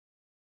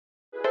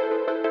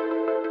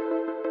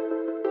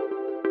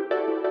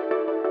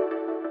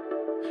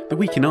The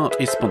Week in Art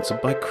is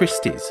sponsored by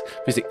Christie's.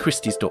 Visit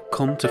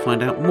christies.com to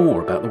find out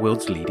more about the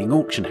world's leading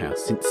auction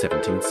house since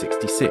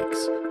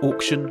 1766.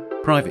 Auction,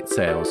 private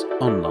sales,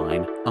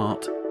 online,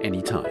 art,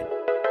 anytime.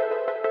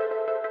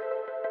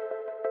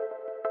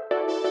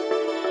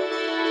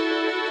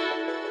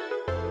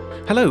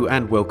 Hello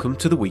and welcome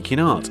to The Week in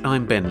Art.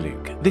 I'm Ben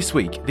Luke. This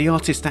week, the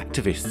artist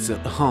activists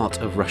at the heart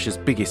of Russia's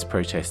biggest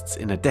protests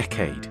in a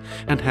decade,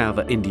 and how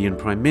the Indian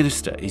Prime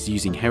Minister is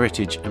using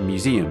heritage and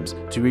museums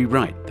to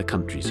rewrite the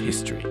country's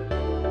history.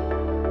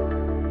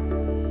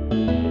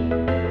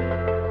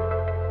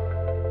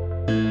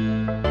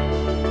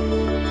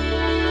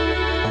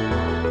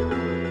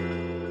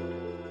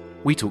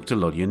 We talked to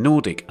Lolya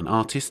Nordic, an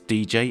artist,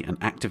 DJ and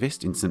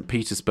activist in St.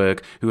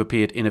 Petersburg who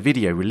appeared in a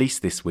video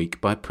released this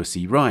week by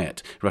Pussy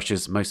Riot,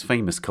 Russia's most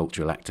famous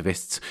cultural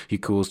activists who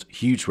caused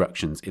huge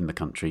ructions in the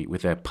country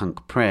with their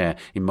punk prayer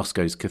in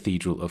Moscow's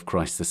Cathedral of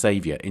Christ the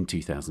Saviour in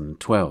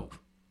 2012.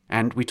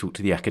 And we talked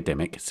to the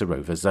academic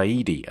Sarova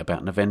Zaidi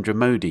about Narendra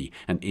Modi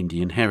and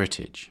Indian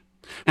heritage.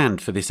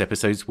 And for this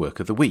episode's Work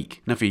of the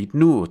Week, Naveed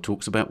Noor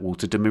talks about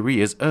Walter de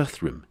Maria's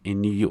Earth Room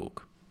in New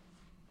York.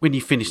 When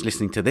you finish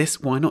listening to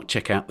this, why not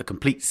check out the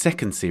complete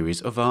second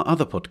series of our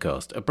other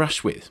podcast, A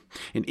Brush With?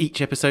 In each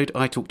episode,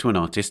 I talk to an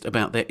artist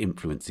about their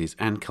influences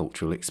and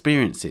cultural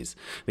experiences.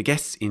 The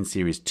guests in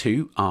Series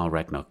 2 are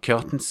Ragnar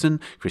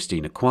Kjartansson,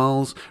 Christina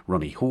Qualls,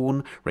 Ronnie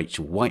Horn,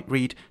 Rachel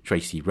Whiteread,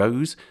 Tracy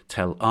Rose,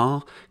 Tel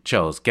R,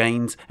 Charles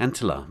Gaines and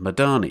Tala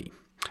Madani.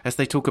 As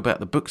they talk about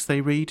the books they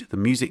read, the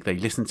music they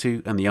listen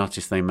to, and the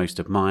artists they most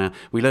admire,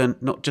 we learn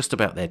not just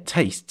about their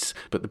tastes,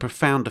 but the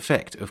profound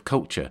effect of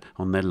culture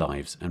on their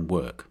lives and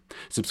work.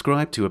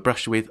 Subscribe to A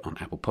Brush With on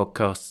Apple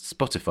Podcasts,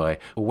 Spotify,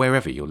 or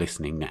wherever you're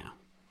listening now.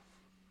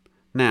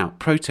 Now,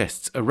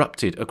 protests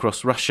erupted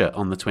across Russia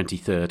on the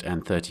 23rd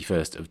and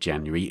 31st of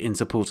January in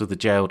support of the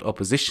jailed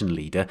opposition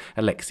leader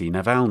Alexei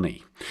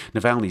Navalny.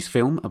 Navalny's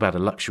film about a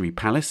luxury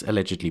palace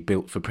allegedly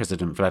built for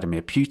President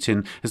Vladimir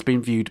Putin has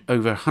been viewed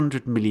over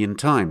 100 million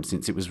times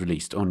since it was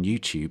released on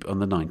YouTube on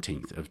the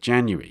 19th of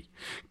January.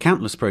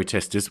 Countless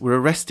protesters were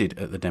arrested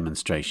at the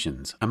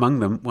demonstrations, among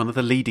them one of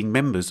the leading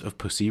members of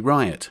Pussy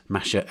Riot,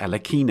 Masha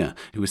Alekina,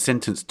 who was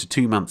sentenced to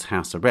 2 months'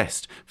 house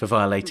arrest for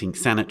violating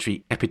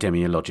sanitary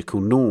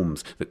epidemiological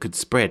norms that could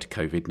spread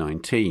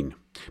COVID-19.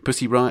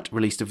 Pussy Riot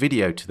released a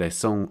video to their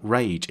song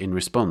Rage in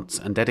response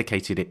and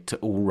dedicated it to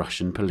all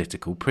Russian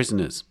political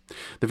prisoners.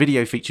 The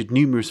video featured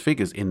numerous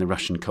figures in the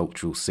Russian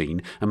cultural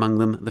scene, among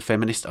them the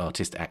feminist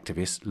artist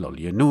activist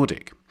Lolya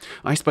Nordic.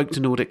 I spoke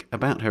to Nordic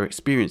about her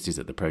experiences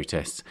at the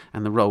protests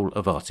and the role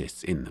of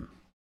artists in them.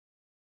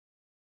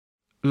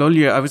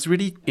 Lolya, I was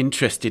really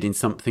interested in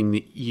something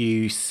that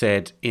you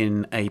said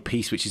in a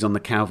piece which is on the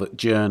Calvert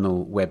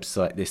Journal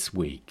website this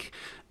week.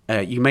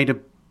 You made a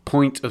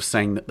point of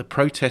saying that the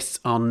protests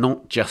are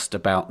not just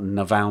about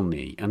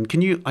Navalny. And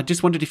I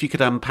just wondered if you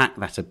could unpack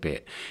that a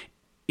bit.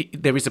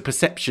 There is a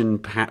perception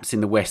perhaps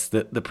in the West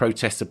that the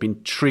protests have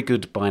been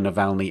triggered by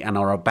Navalny and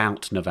are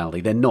about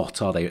Navalny. They're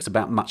not, are they? It's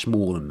about much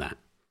more than that.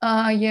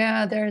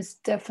 Yeah, there's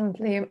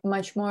definitely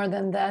much more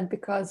than that,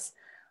 because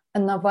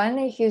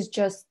Navalny, he's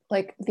just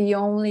like the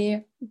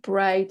only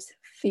bright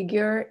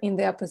figure in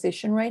the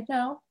opposition right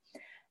now.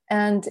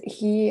 And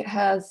he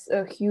has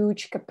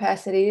huge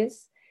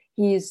capacities.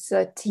 His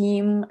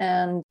team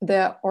and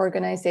the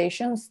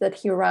organizations that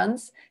he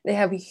runs, they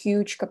have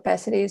huge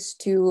capacities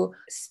to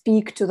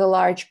speak to the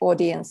large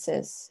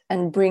audiences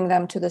and bring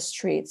them to the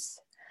streets.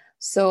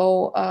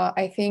 So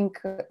I think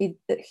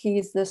he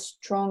is the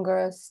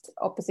strongest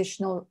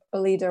oppositional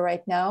leader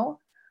right now,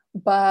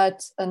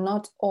 but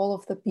not all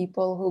of the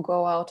people who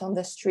go out on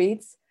the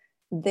streets,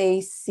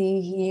 they see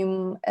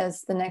him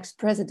as the next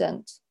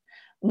president.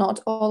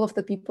 Not all of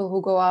the people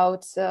who go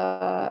out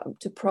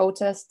to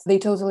protest, they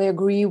totally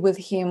agree with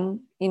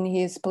him in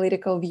his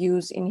political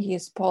views, in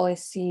his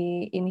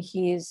policy, in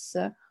his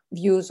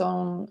views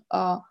on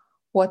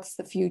what's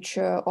the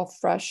future of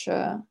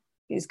Russia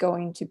is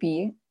going to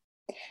be.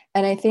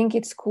 And I think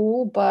it's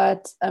cool,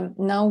 but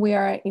now we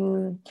are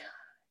in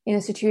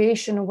a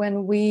situation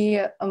when we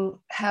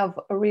have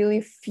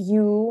really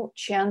few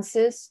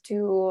chances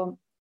to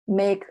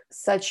make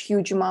such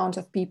huge amount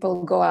of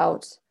people go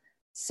out.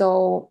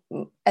 So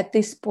at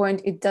this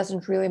point, it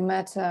doesn't really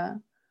matter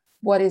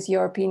what is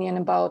your opinion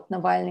about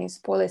Navalny's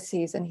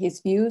policies and his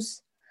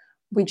views.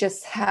 We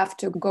just have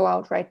to go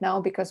out right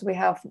now because we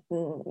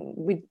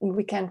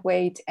can't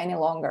wait any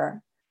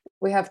longer.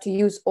 We have to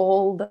use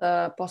all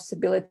the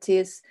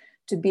possibilities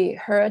to be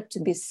heard,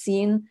 to be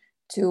seen,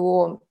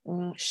 to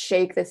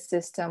shake the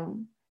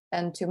system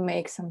and to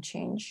make some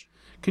change.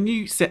 Can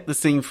you set the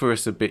scene for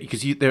us a bit?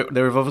 Because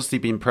there have obviously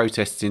been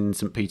protests in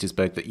St.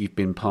 Petersburg that you've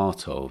been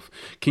part of.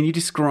 Can you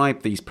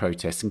describe these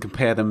protests and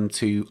compare them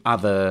to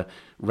other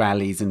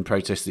rallies and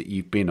protests that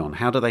you've been on?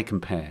 How do they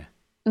compare?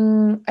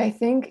 I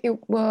think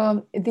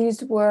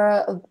these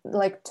were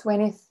like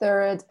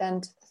 23rd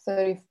and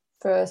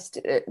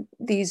 31st.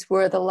 These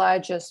were the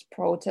largest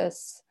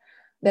protests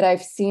that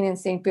I've seen in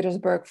St.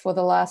 Petersburg for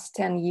the last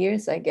 10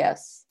 years, I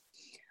guess.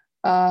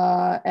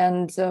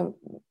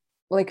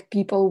 Like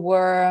people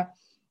were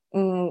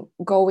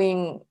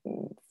going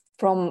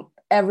from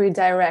every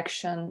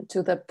direction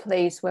to the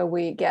place where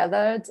we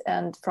gathered,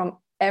 and from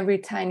every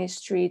tiny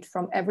street,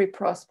 from every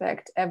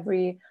prospect,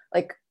 every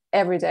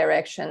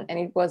direction. And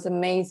it was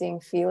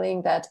amazing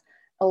feeling that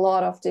a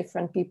lot of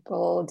different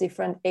people,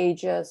 different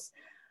ages,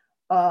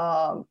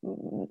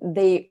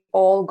 they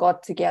all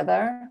got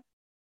together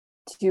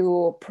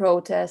to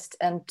protest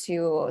and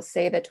to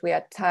say that we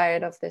are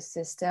tired of this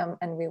system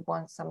and we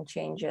want some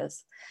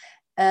changes.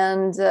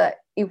 And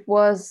it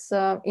was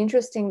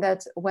interesting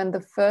that when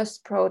the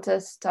first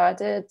protest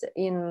started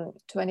on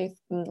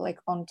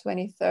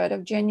 23rd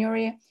of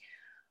January,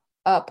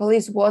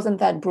 police wasn't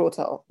that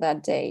brutal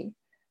that day.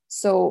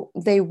 So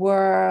they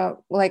were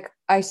like,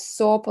 I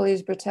saw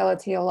police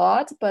brutality a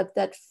lot, but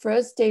that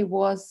first day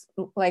was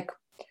like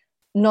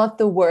not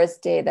the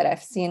worst day that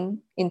I've seen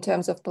in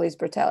terms of police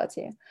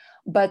brutality.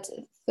 But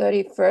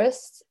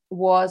 31st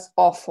was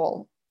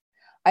awful.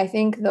 I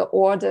think the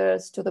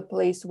orders to the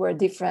police were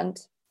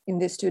different in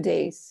these 2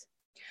 days,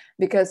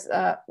 because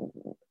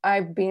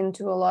I've been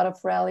to a lot of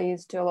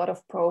rallies, to a lot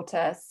of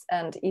protests,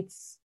 and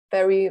it's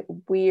very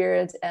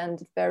weird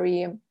and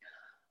very,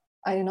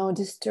 I don't know,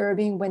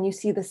 disturbing when you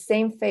see the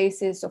same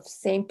faces of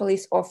same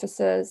police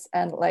officers.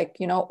 And like,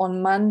 you know,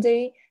 on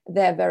Monday,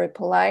 they're very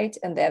polite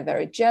and they're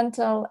very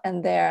gentle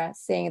and they're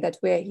saying that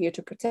we're here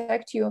to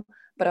protect you.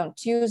 But on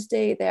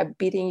Tuesday, they're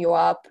beating you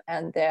up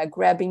and they're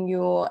grabbing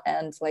you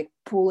and like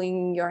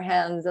pulling your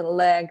hands and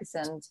legs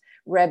and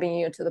grabbing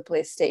you to the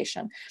police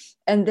station.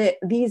 And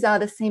these are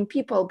the same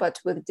people, but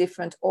with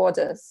different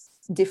orders,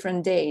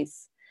 different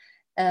days.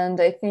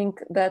 And I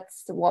think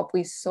that's what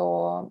we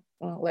saw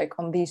like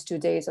on these 2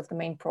 days of the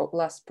main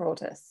last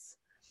protests.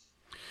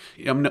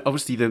 I mean,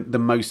 obviously, the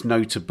most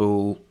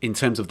notable, in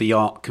terms of the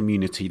art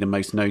community, the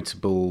most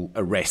notable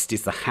arrest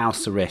is the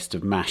house arrest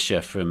of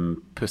Masha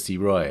from Pussy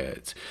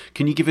Riot.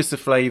 Can you give us a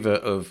flavour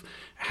of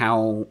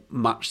how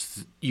much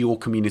your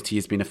community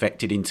has been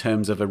affected in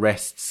terms of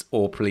arrests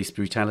or police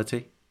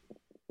brutality?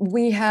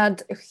 We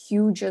had a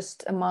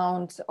hugest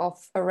amount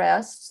of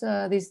arrests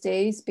these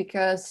days,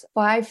 because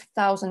more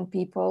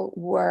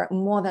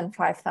than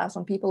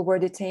 5,000 people were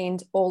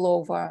detained all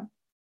over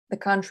the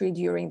country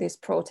during these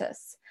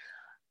protests.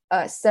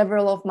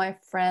 Several of my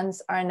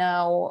friends are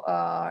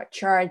now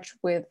charged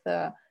with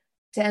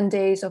 10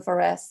 days of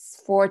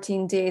arrests,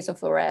 14 days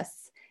of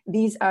arrests.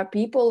 These are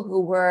people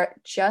who were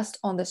just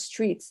on the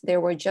streets. They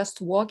were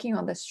just walking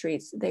on the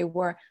streets. They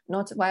were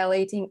not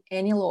violating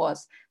any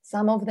laws.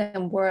 Some of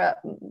them were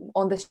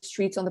on the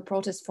streets on the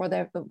protest for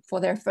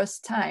their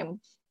first time,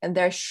 and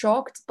they're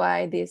shocked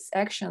by these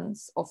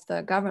actions of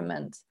the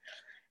government.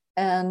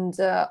 And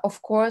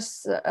of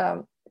course,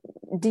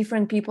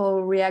 different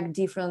people react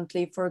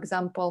differently. For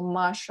example,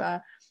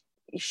 Masha,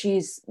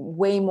 she's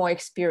way more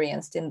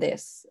experienced in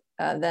this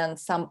than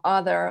some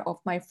other of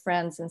my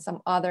friends and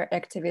some other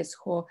activists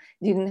who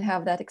didn't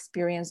have that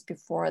experience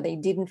before. They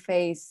didn't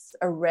face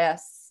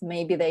arrests.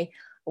 Maybe they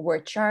were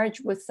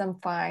charged with some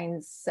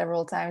fines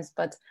several times,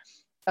 but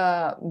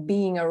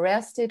being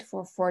arrested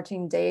for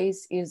 14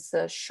 days is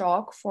a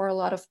shock for a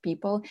lot of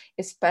people,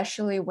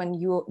 especially when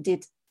you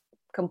did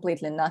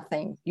completely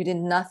nothing. You did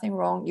nothing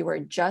wrong. You were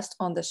just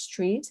on the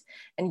street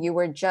and you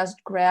were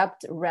just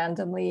grabbed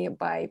randomly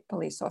by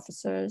police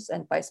officers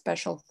and by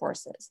special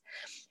forces.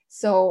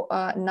 So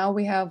now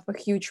we have a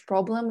huge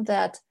problem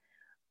that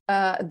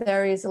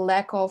there is a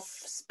lack of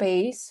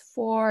space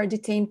for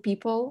detained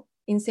people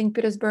in St.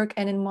 Petersburg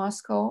and in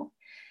Moscow.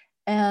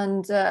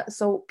 And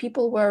so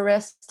people were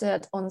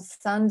arrested on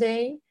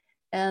Sunday,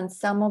 and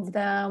some of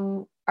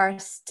them are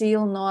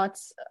still not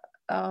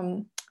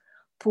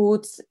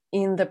put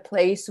in the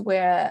place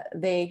where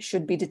they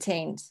should be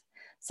detained.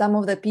 Some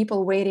of the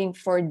people waiting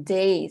for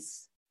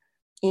days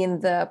in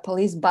the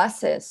police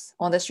buses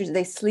on the streets,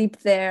 they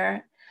sleep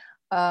there.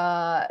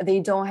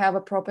 They don't have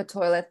a proper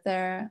toilet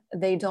there.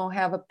 They don't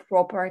have a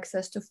proper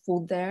access to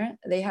food there.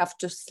 They have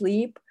to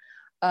sleep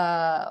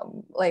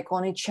like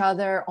on each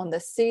other, on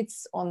the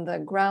seats, on the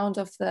ground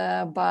of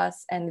the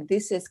bus. And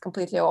this is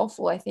completely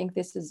awful. I think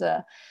this is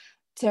a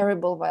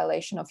terrible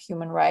violation of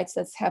human rights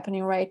that's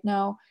happening right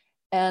now.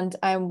 And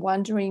I'm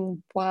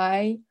wondering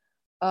why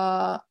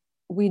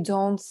we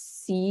don't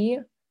see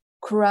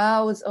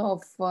crowds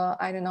of,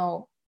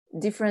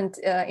 different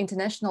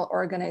international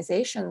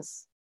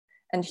organizations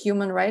and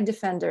human rights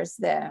defenders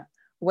there,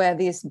 where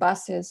these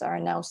buses are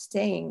now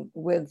staying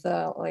with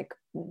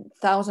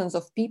thousands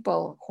of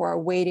people who are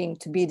waiting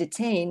to be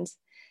detained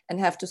and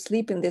have to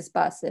sleep in these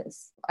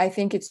buses. I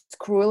think it's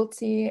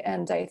cruelty,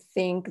 and I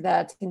think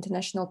that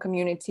international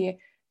community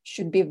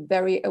should be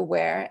very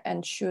aware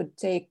and should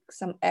take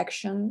some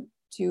action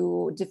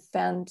to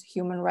defend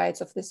human rights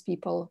of these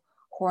people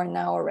who are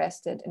now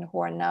arrested and who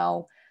are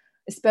now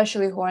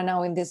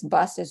in these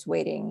buses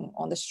waiting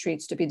on the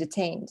streets to be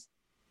detained.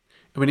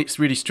 I mean, it's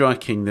really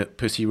striking that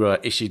Pussy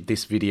Riot issued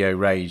this video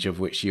rage, of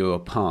which you're a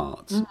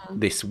part,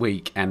 this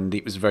week, and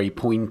it was very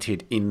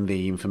pointed in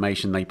the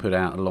information they put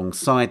out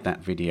alongside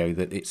that video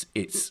that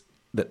it's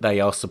that they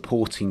are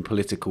supporting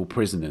political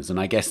prisoners. And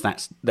I guess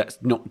that's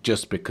not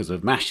just because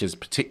of Masha's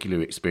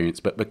particular experience,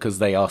 but because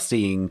they are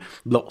seeing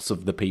lots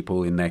of the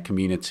people in their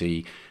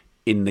community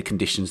in the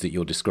conditions that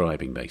you're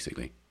describing,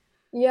 basically.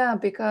 Yeah,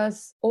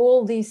 because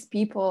all these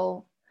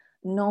people,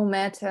 no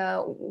matter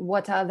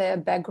what are their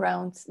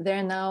backgrounds,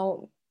 they're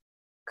now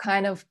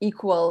kind of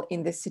equal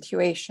in this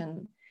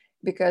situation,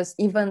 because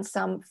even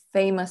some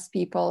famous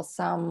people,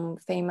 some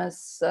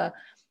famous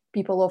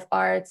people of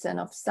arts and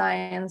of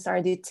science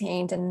are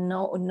detained, and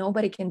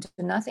nobody can do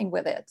nothing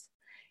with it,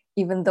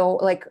 even though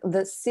like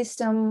the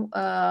system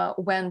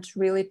went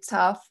really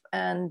tough.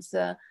 And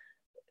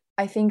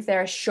I think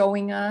they're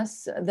showing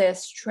us their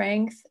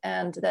strength,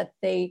 and that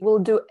they will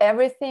do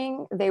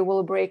everything, they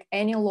will break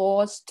any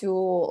laws to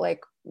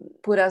like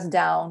put us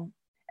down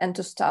and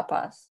to stop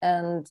us.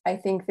 And I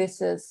think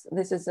this is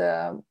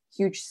a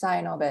huge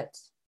sign of it,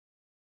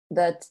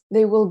 that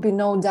there will be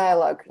no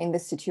dialogue in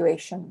this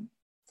situation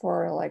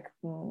for like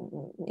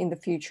in the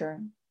future.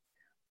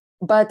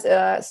 But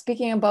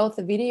speaking about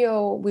the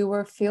video, we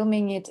were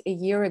filming it a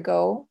year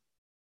ago,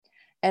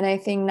 and I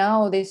think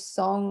now this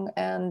song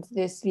and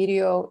this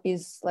video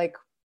is like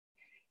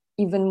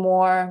even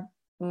more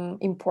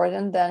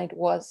important than it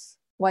was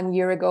 1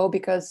 year ago,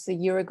 because a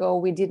year ago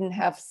we didn't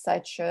have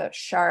such a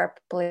sharp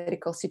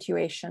political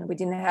situation. We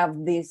didn't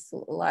have this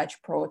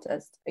large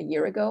protest a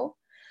year ago.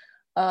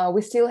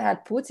 We still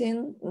had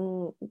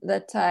Putin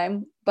that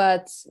time,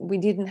 but we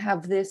didn't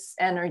have this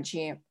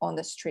energy on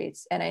the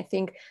streets. And I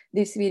think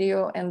this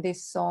video and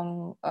this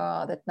song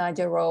that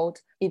Nadia wrote,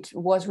 it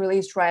was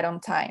released right on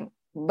time.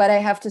 But I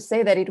have to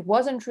say that it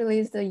wasn't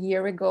released a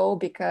year ago,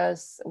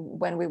 because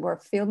when we were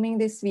filming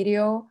this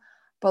video,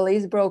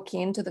 police broke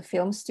into the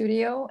film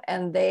studio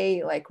and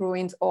they like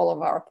ruined all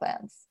of our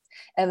plans.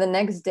 And the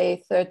next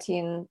day,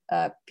 13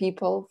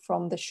 people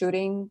from the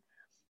shooting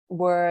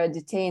were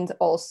detained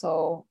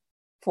also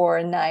for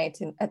a night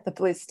at the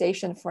police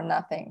station for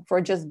nothing,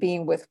 for just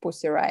being with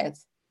Pussy Riot.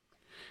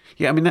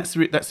 Yeah, I mean, that's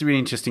the really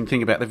interesting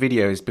thing about the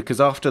video, is because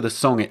after the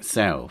song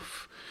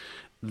itself,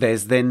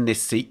 there's then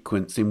this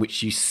sequence in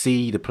which you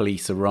see the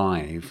police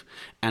arrive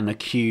and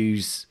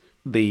accuse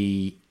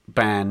the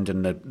band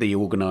and the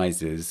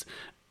organisers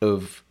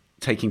of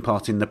taking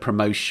part in the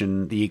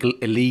promotion, the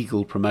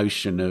illegal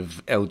promotion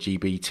of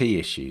LGBT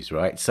issues,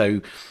 right?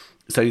 So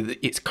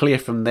it's clear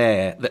from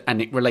there that,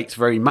 and it relates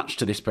very much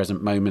to this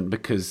present moment,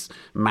 because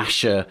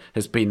Masha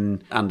has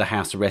been under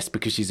house arrest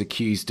because she's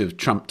accused of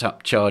trumped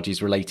up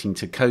charges relating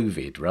to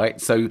COVID, right?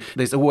 So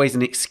there's always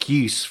an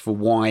excuse for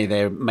why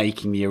they're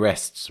making the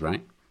arrests,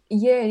 right?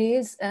 Yeah, it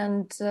is.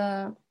 And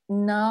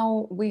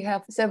now we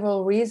have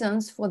several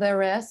reasons for the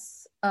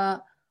arrests.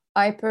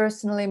 I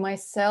personally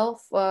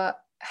myself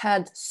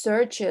had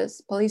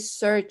searches, police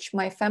search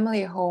my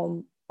family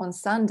home on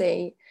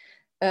Sunday.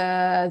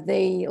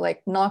 They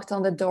like knocked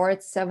on the door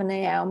at 7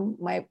 a.m.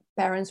 My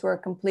parents were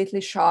completely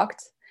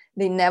shocked.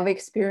 They never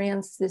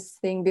experienced this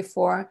thing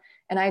before.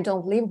 And I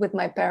don't live with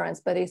my parents,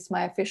 but it's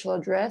my official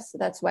address.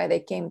 That's why they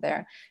came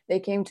there. They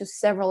came to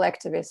several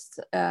activists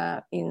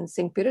in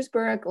St.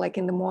 Petersburg, like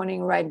in the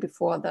morning, right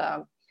before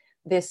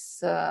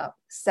this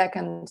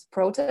second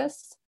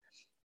protest.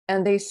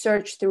 And they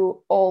searched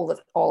through all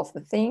of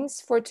the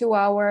things for 2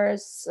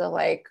 hours.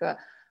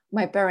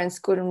 My parents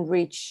couldn't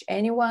reach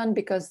anyone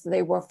because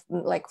they were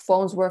like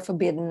phones were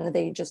forbidden.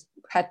 They just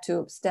had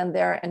to stand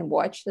there and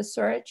watch the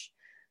search.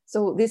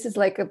 So this is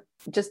like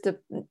just a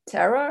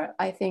terror.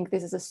 I think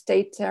this is a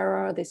state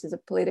terror. This is a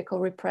political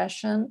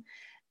repression.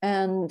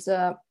 And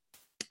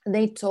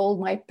they told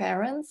my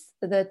parents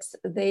that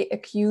they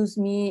accused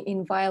me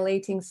in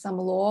violating some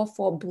law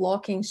for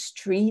blocking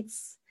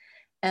streets.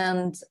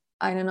 And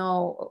I don't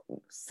know,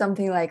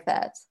 something like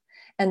that.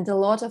 And a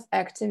lot of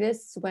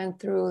activists went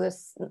through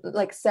this,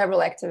 like several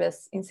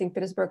activists in St.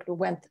 Petersburg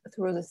went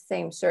through the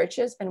same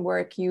searches and were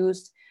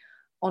accused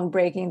on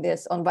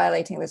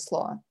violating this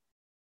law.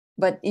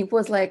 But it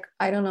was like,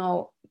 I don't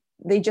know,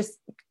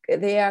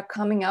 they are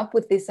coming up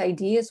with these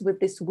ideas, with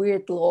these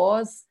weird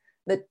laws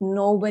that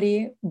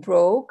nobody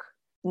broke,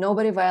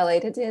 nobody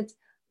violated it,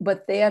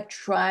 but they are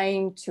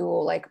trying to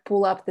like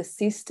pull up the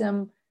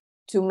system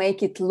to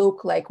make it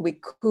look like we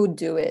could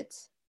do it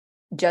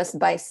just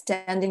by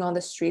standing on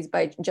the streets,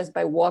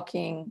 by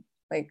walking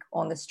like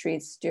on the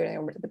streets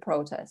during the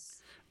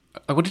protests.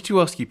 I wanted to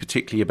ask you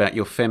particularly about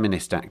your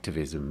feminist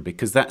activism,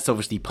 because that's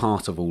obviously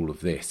part of all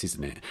of this,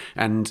 isn't it?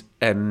 And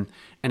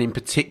in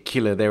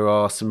particular, there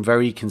are some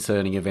very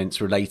concerning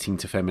events relating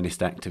to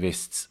feminist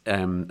activists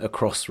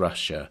across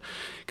Russia.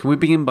 Can we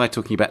begin by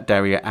talking about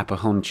Daria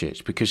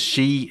Apahoncic, because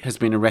she has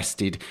been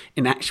arrested,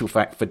 in actual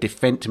fact,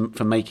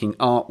 for making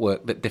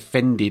artwork that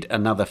defended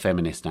another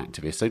feminist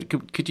activist. So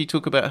could you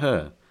talk about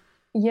her?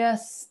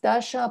 Yes,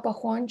 Dasha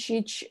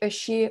Apahoncic,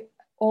 she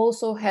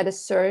also had a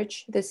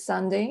search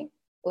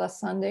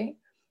last Sunday,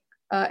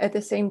 at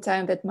the same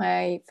time that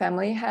my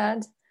family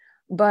had.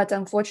 But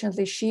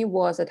unfortunately, she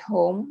was at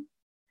home.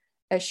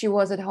 She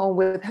was at home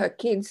with her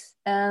kids,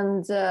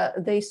 and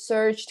they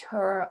searched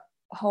her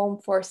home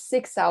for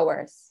 6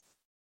 hours.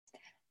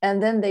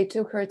 And then they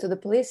took her to the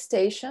police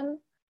station,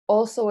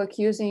 also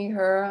accusing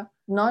her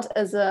not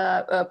as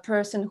a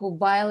person who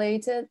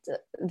violated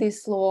this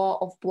law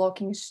of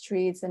blocking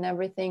streets and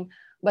everything,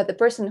 but the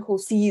person who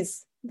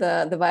sees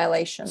the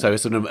violation. So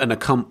sort of an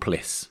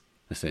accomplice,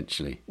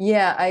 essentially.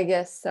 Yeah, I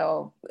guess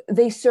so.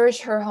 They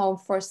searched her home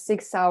for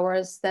 6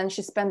 hours. Then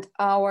she spent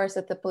hours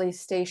at the police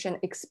station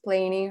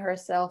explaining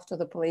herself to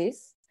the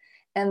police.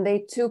 And they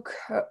took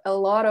a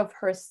lot of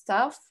her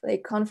stuff. They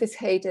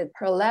confiscated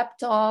her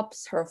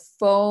laptops, her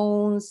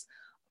phones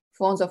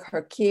of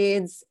her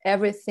kids,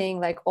 everything,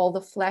 like all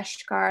the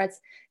flashcards.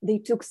 They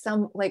took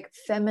some like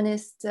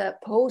feminist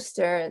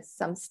posters,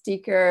 some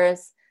stickers.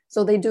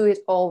 So they do it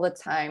all the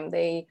time.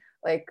 They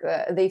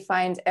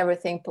find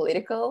everything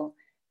political.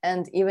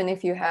 And even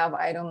if you have,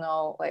 I don't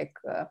know,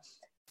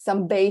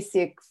 some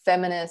basic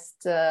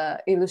feminist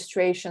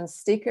illustration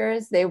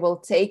stickers, they will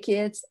take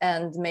it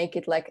and make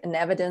it like an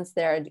evidence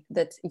there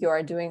that you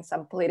are doing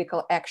some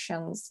political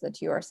actions,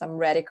 that you are some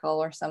radical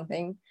or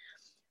something.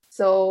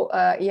 So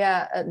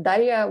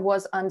Daria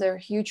was under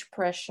huge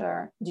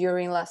pressure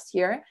during last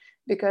year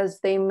because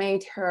they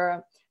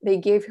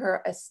gave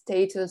her a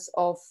status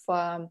of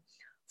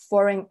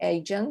foreign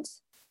agent.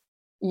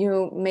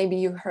 Maybe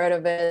you heard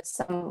of it.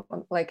 Some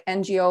like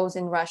NGOs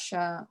in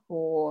Russia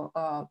who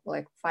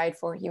like fight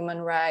for human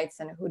rights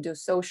and who do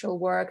social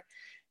work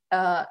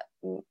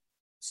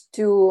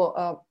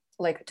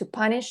to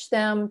punish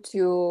them,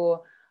 to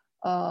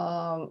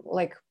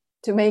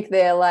make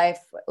their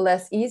life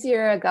less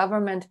easier. A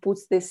government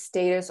puts this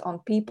status on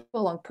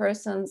people, on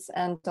persons,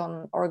 and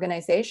on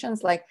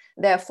organizations, like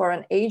they're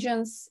foreign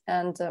agents,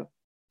 and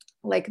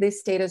like this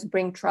status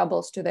bring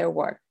troubles to their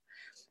work,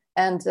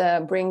 and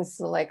brings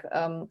a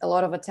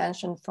lot of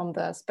attention from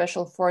the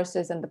special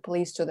forces and the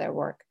police to their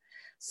work.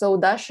 So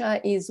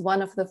Dasha is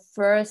one of the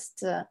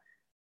first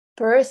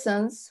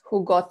persons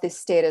who got this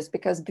status,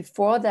 because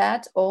before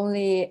that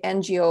only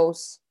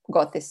NGOs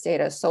got this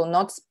status. So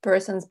not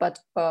persons, but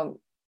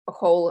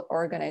whole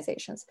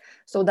organizations.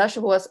 So Dasha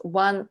was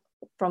one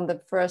from the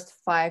first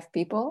 5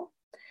 people,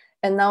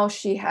 and now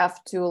she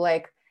have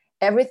to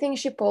everything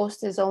she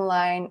posts is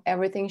online,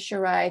 everything she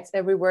writes,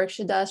 every work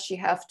she does, she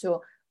have to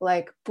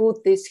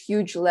put these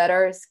huge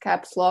letters,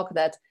 caps lock,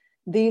 that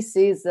this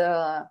is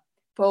a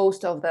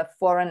post of the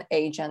foreign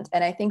agent.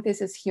 And I think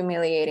this is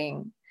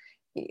humiliating,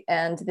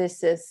 and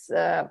this is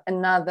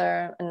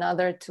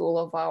another tool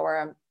of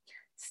our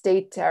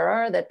state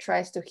terror that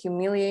tries to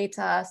humiliate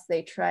us.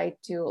 They try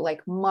to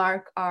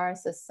mark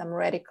us as some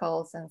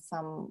radicals and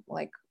some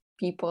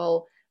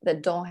people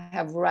that don't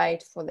have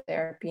right for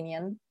their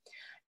opinion.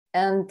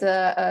 And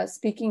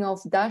speaking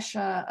of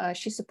Dasha,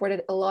 she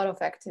supported a lot of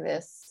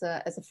activists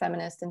as a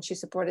feminist, and she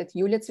supported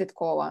Yulia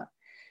Tsvetkova.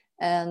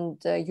 And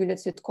Yulia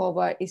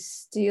Tsvetkova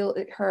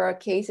her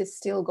case is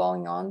still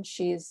going on.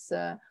 She's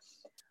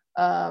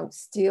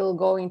still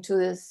going to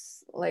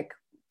this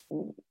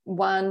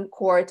one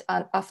court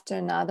after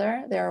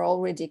another. They're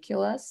all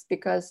ridiculous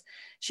because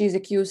she's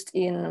accused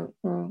in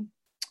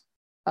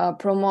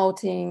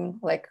promoting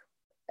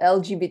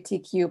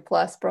LGBTQ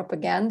plus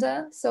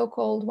propaganda,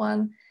 so-called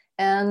one,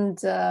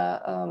 and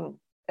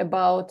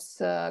about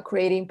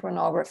creating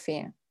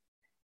pornography.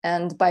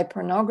 And by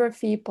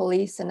pornography,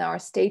 police in our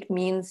state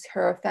means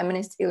her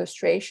feminist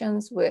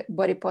illustrations, with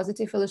body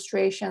positive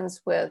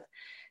illustrations with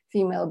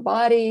female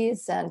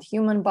bodies and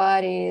human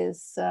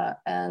bodies,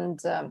 and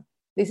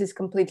this is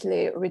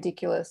completely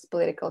ridiculous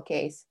political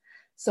case.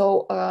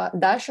 So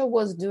Dasha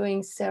was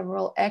doing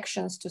several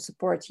actions to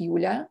support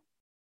Yulia,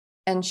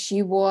 and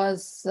she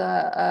was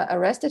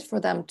arrested for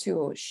them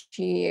too.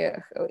 She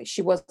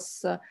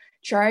was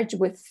charged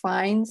with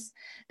fines,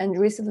 and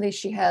recently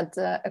she had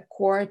a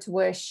court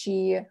where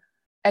she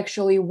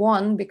actually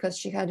won because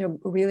she had a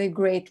really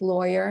great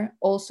lawyer,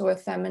 also a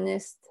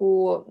feminist,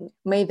 who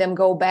made them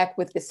go back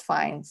with these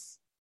fines.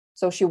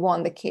 So she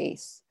won the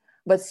case.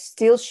 But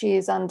still she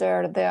is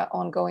under the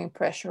ongoing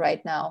pressure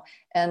right now.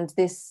 And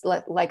this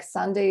last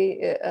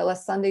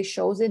Sunday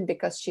shows it,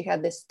 because she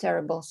had this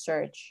terrible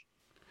search.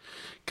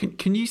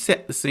 Can you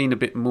set the scene a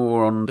bit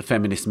more on the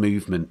feminist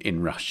movement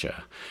in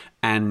Russia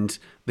and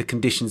the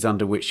conditions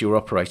under which you're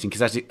operating?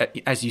 Because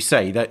as you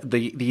say, that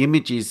the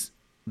images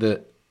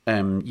that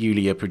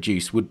Yulia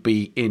produced would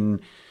be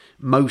in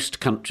most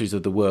countries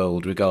of the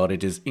world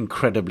regarded as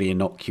incredibly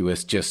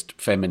innocuous, just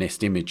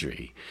feminist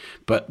imagery.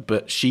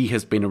 But she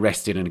has been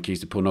arrested and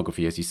accused of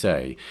pornography, as you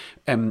say.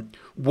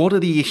 What are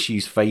the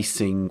issues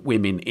facing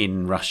women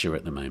in Russia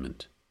at the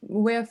moment?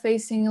 We're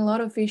facing a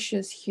lot of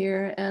issues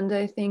here. And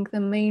I think the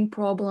main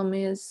problem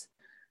is,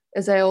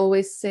 as I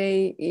always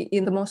say,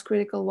 in the most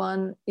critical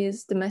one,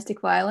 is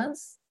domestic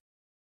violence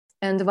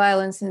and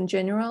violence in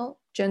general,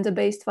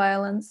 gender-based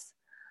violence.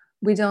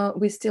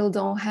 We still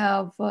don't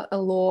have a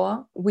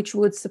law which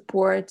would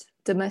support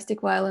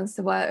domestic violence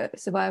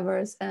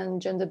survivors and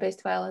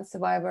gender-based violence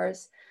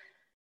survivors.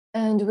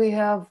 And we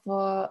have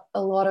a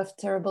lot of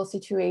terrible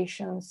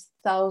situations.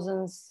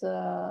 Thousands,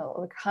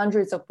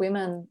 hundreds of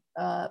women,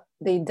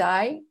 they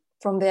die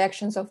from the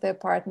actions of their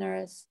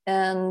partners.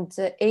 And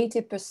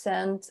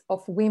 80%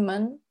 of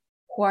women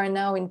who are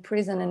now in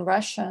prison in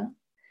Russia,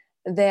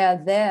 they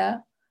are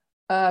there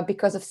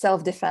because of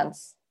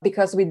self-defense,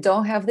 because we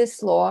don't have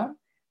this law.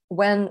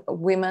 When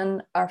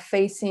women are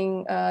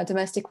facing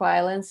domestic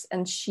violence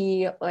and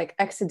she like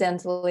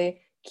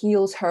accidentally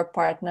kills her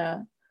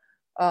partner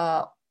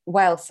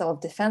while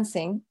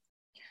self-defensing,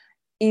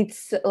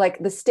 it's like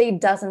the state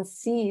doesn't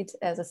see it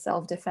as a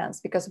self-defense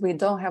because we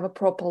don't have a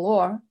proper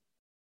law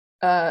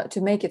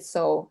to make it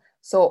so.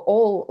 So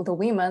all the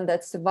women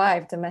that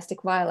survived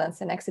domestic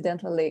violence and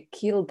accidentally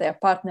killed their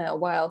partner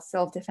while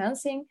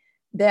self-defensing,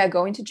 they are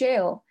going to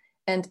jail.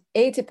 And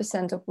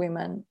 80% of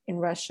women in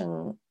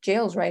Russian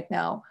jails right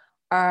now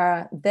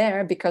are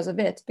there because of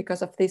it,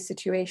 because of this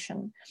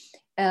situation.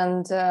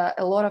 And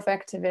a lot of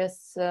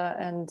activists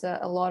and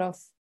a lot of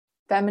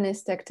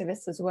feminist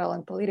activists as well,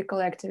 and political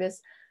activists,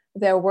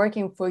 they're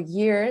working for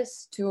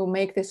years to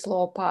make this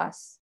law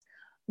pass.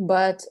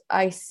 But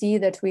I see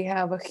that we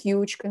have a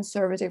huge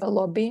conservative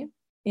lobby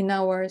in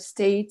our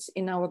state,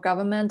 in our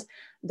government,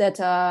 that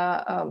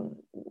are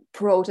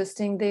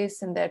protesting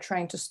this, and they're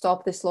trying to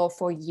stop this law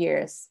for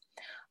years.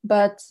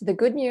 But the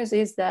good news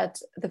is that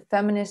the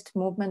feminist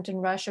movement in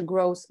Russia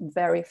grows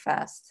very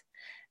fast.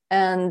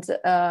 And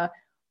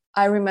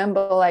I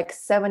remember like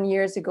 7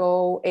 years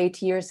ago,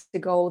 8 years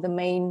ago, the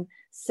main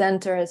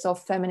centers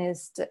of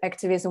feminist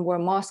activism were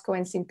Moscow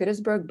and St.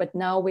 Petersburg, but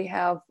now we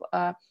have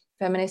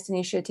feminist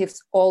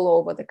initiatives all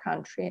over the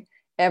country,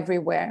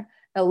 everywhere.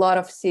 A lot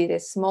of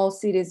cities, small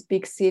cities,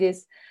 big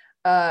cities,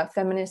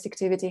 feminist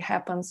activity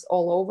happens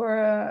all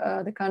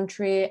over the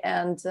country,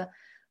 and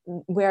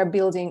we're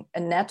building a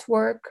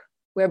network.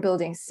 We're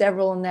building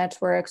several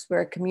networks.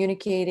 We're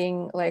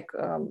communicating like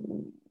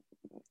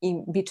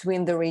in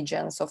between the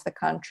regions of the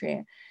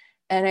country.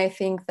 And I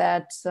think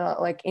that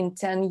like in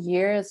 10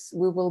 years,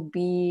 we will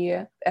be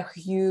a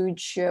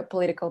huge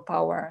political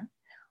power.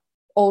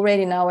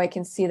 Already now I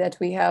can see that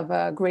we have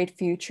a great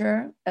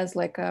future as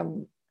like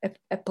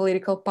a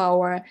political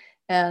power,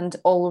 and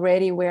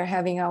already we're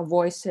having our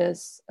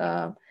voices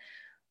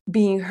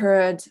being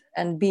heard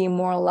and being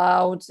more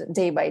loud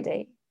day by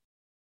day.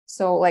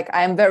 So like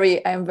I'm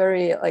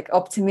very like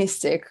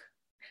optimistic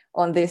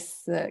on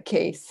this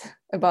case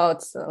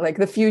about like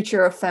the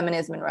future of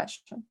feminism in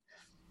Russia.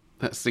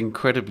 That's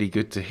incredibly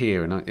good to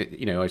hear, and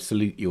I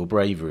salute your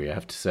bravery, I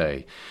have to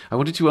say. I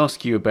wanted to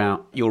ask you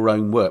about your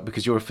own work,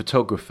 because you're a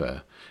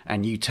photographer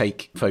and you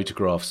take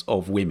photographs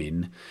of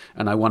women,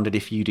 and I wondered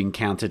if you'd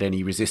encountered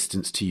any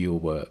resistance to your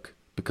work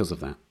because of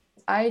that.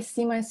 I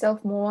see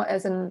myself more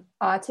as an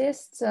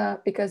artist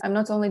because I'm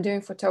not only doing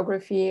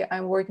photography,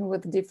 I'm working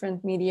with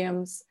different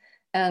mediums,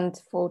 and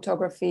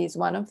photography is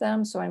one of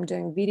them. So I'm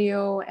doing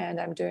video, and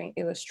I'm doing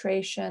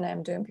illustration,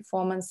 I'm doing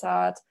performance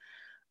art.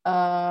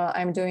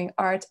 I'm doing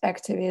art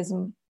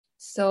activism.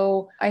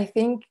 So I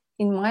think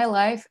in my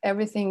life,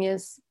 everything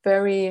is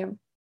very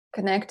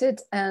connected,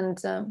 and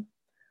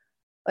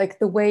like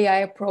the way I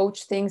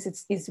approach things,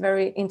 it's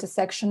very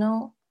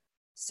intersectional.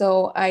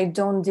 So I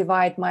don't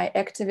divide my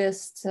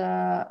activist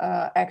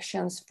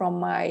actions from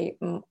my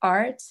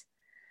art.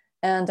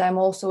 And I'm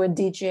also a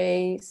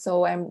DJ,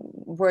 so I'm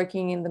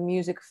working in the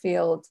music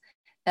field.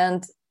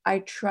 And I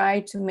try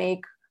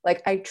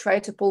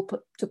to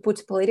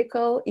put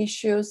political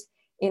issues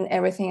in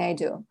everything I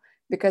do,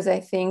 because I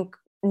think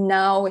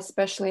now,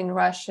 especially in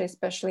Russia,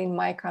 especially in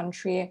my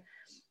country,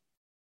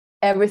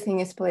 everything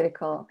is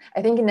political.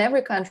 I think in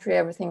every country,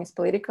 everything is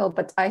political,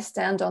 but I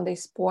stand on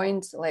this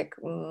point, like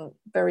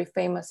very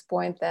famous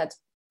point, that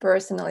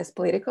personal is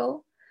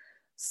political.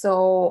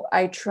 So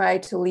I try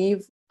to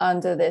live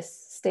under this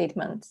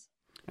statement.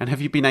 And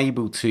have you been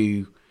able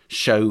to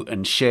show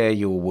and share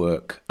your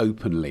work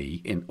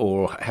openly,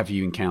 or have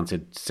you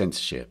encountered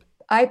censorship?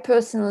 I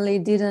personally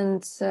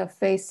didn't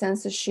face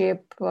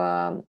censorship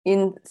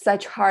in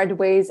such hard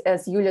ways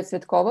as Yulia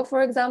Tsvetkova,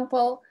 for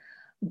example,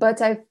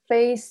 but I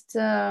faced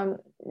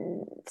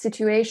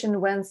situation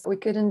when we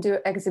couldn't do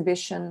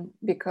exhibition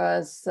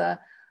because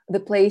the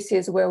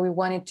places where we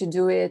wanted to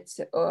do it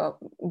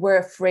were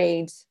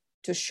afraid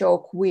to show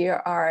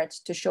queer art,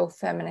 to show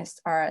feminist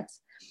art.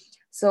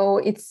 So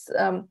it's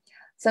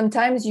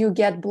sometimes you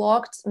get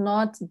blocked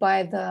not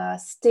by the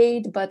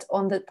state, but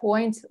on the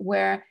point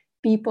where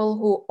people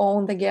who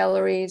own the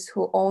galleries,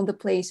 who own the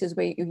places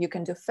where you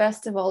can do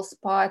festivals,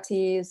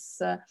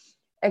 parties,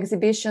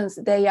 exhibitions,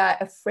 they are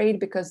afraid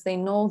because they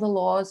know the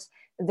laws,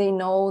 they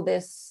know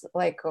this,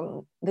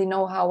 they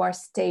know how our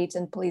state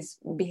and police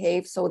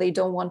behave, so they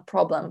don't want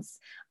problems.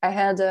 I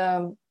had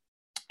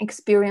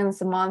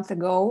experience a month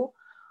ago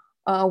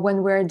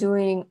when we're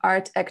doing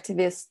art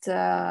activist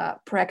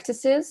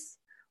practices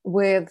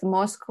with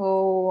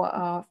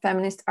Moscow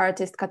feminist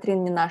artist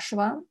Katerina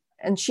Nenasheva.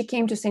 And she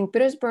came to St.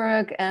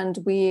 Petersburg, and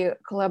we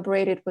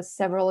collaborated with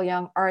several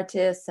young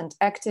artists and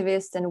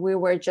activists. And we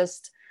were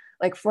just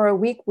like, for a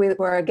week, we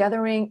were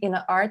gathering in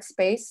an art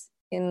space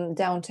in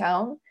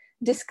downtown,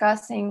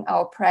 discussing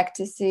our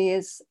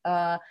practices,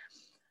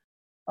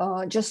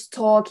 just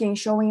talking,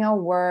 showing our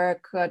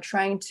work,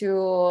 trying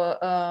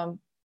to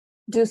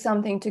do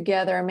something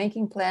together,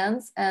 making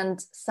plans. And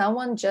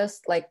someone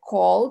just like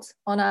called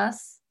on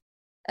us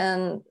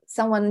And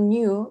someone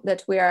knew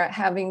that we are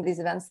having these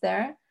events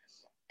there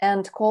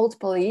and called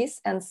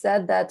police and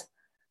said that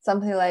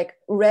something like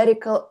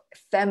radical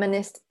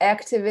feminist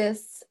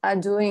activists are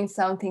doing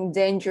something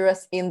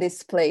dangerous in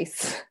this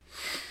place.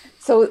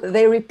 So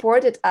they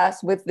reported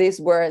us with these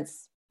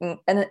words,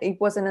 and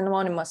it was an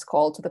anonymous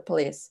call to the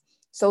police.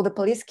 So the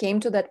police came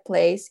to that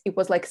place. It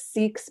was like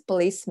 6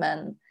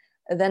 policemen.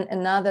 Then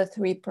another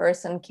 3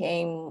 person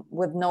came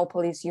with no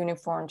police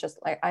uniform, just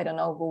like, I don't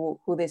know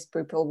who these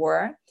people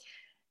were.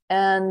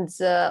 And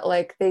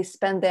like they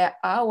spent their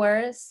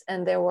hours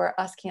and they were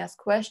asking us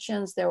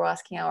questions. They were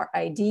asking our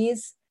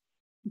IDs.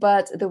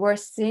 But the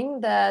worst thing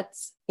that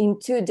in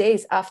 2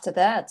 days after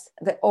that,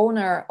 the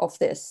owner of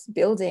this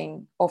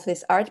building, of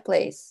this art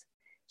place,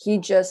 he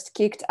just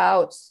kicked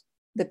out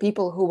the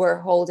people who were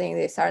holding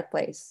this art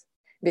place.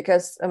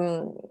 Because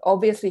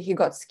obviously he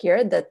got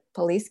scared that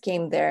police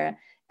came there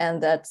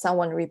and that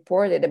someone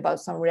reported about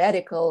some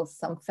radicals,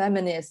 some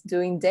feminists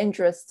doing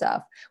dangerous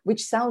stuff,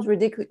 which sounds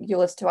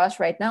ridiculous to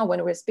us right now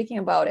when we're speaking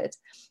about it.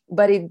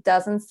 But it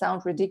doesn't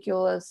sound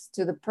ridiculous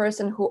to the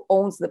person who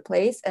owns the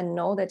place and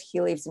know that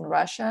he lives in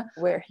Russia,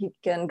 where he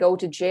can go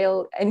to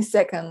jail any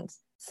second.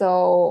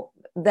 So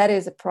that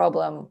is a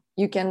problem.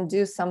 You can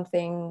do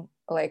something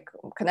like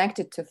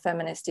connected to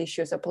feminist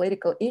issues or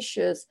political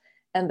issues,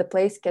 and the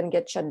place can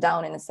get shut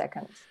down in a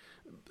second.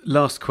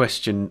 Last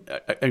question,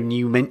 and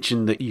you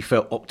mentioned that you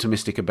felt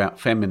optimistic about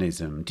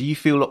feminism. Do you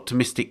feel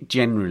optimistic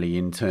generally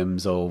in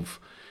terms of,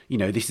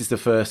 this is the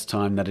first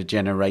time that a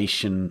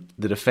generation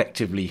that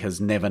effectively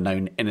has never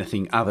known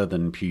anything other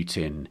than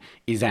Putin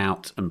is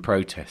out and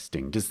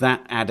protesting? Does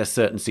that add a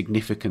certain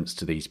significance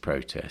to these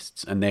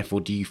protests? And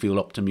therefore, do you feel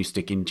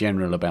optimistic in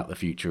general about the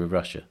future of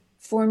Russia?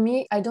 For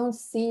me, I don't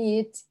see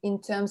it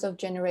in terms of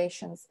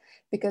generations,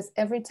 because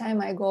every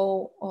time I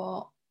go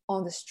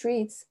on the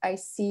streets, I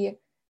see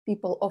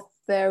people of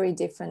very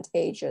different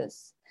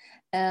ages.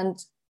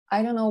 And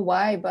I don't know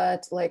why,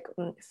 but like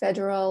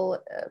federal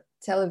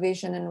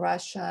television in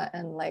Russia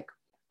and like,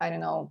 I don't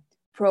know,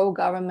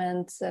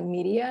 pro-government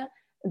media,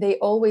 they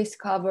always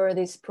cover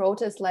these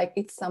protests like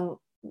it's some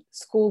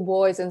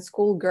schoolboys and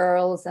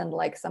schoolgirls and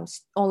like some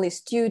only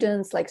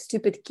students, like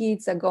stupid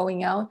kids are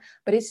going out.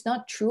 But it's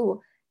not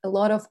true. A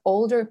lot of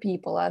older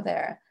people are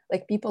there.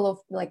 Like people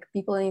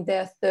in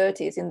their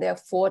 30s, in their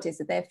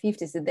 40s, in their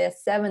 50s, in their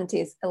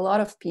 70s, a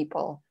lot of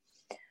people.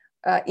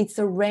 It's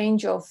a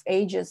range of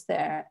ages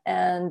there.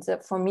 And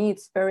for me,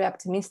 it's very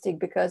optimistic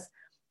because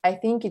I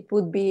think it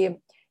wouldn't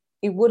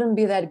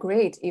be that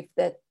great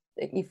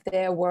if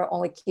there were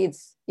only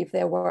kids, if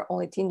there were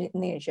only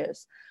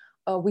teenagers.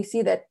 We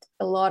see that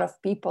a lot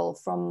of people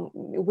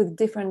with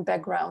different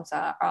backgrounds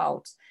are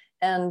out,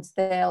 and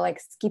they're like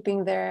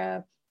skipping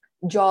their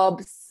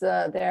jobs,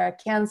 they're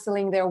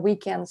canceling their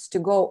weekends to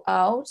go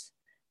out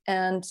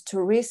and to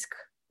risk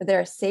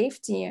their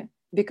safety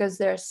because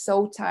they're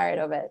so tired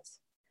of it.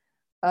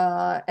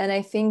 And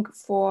I think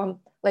for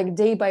like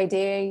day by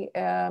day,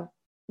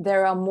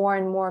 there are more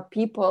and more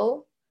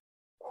people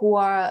who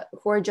are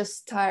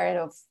just tired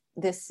of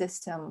this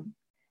system,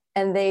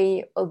 and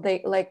they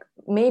like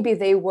maybe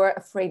they were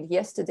afraid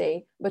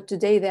yesterday, but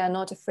today they are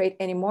not afraid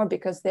anymore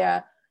because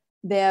they're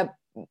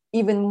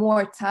even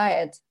more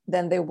tired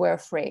than they were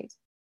afraid.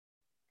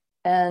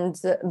 And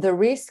the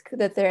risk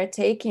that they're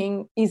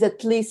taking is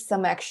at least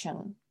some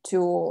action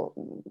to,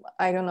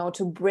 I don't know,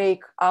 to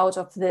break out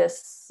of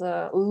this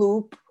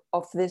loop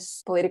of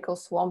this political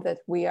swamp that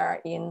we are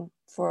in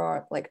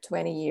for like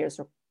 20 years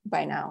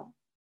by now.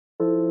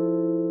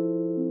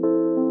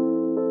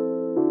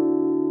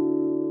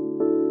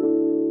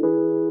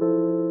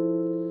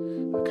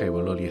 Okay,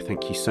 well, Lolya,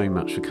 thank you so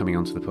much for coming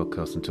onto the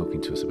podcast and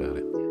talking to us about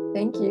it.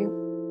 Thank you.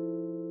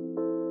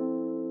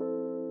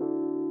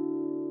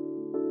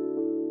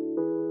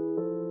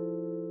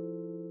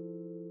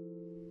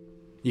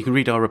 You can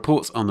read our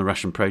reports on the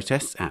Russian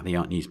protests at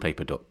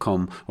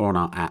theartnewspaper.com or on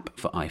our app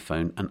for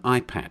iPhone and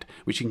iPad,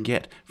 which you can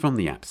get from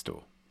the App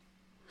Store.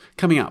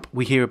 Coming up,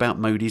 we hear about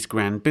Modi's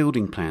grand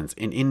building plans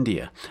in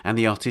India and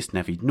the artist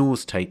Navid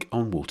Noor's take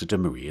on Walter de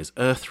Maria's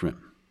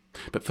Earthroom.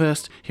 But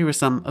first, here are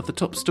some of the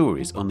top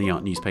stories on the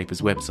Art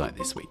Newspaper's website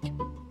this week.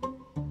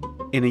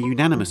 In a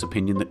unanimous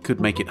opinion that could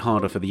make it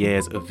harder for the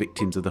heirs of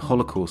victims of the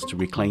Holocaust to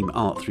reclaim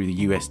art through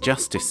the US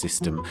justice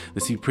system,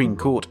 the Supreme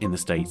Court in the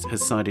States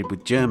has sided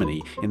with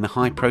Germany in the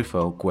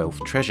high-profile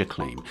Guelph treasure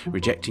claim,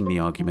 rejecting the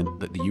argument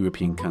that the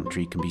European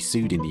country can be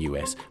sued in the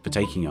US for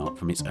taking art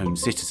from its own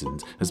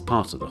citizens as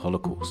part of the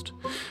Holocaust.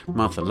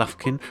 Martha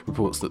Lufkin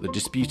reports that the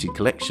disputed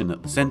collection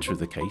at the centre of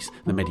the case,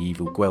 the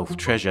medieval Guelph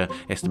treasure,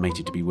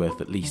 estimated to be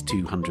worth at least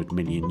 200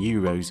 million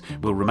euros,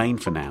 will remain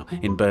for now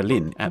in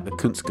Berlin at the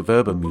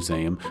Kunstgewerbe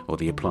Museum or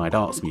the Applied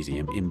Arts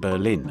Museum in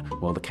Berlin,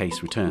 while the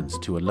case returns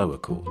to a lower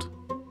court.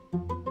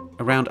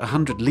 Around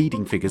 100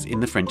 leading figures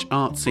in the French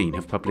art scene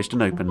have published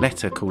an open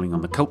letter calling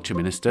on the Culture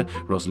Minister,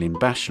 Roselyne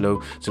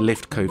Bachelot, to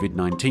lift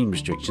COVID-19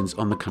 restrictions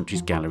on the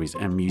country's galleries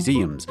and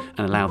museums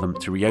and allow them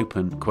to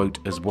reopen,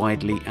 quote, as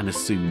widely and as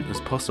soon as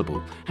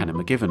possible, Hannah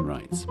McGivern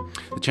writes.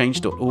 The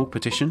Change.org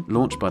petition,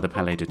 launched by the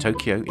Palais de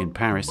Tokyo in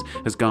Paris,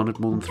 has garnered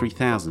more than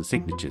 3,000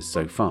 signatures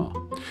so far.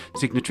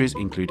 Signatories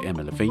include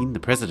Emma Levine, the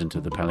president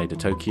of the Palais de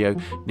Tokyo,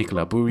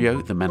 Nicolas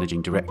Bourriaud, the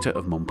managing director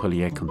of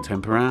Montpellier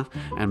Contemporain,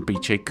 and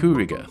Biche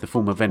Kuriger, the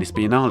former Venice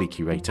Biennale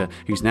curator,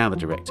 who's now the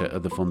director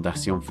of the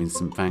Fondation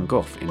Vincent van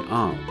Gogh in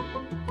Arles.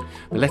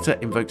 The letter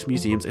invokes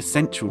museums'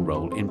 essential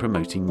role in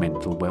promoting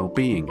mental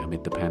well-being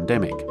amid the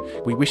pandemic.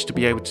 We wish to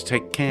be able to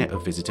take care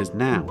of visitors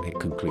now, it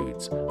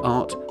concludes.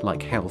 Art,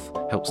 like health,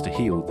 helps to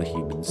heal the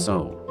human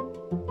soul.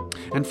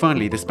 And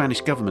finally, the Spanish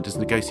government has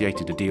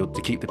negotiated a deal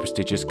to keep the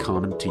prestigious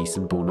Carmen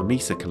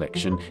Thyssen-Bornemisza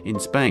collection in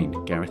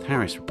Spain, Gareth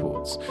Harris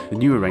reports. The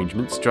new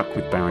arrangement, struck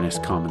with Baroness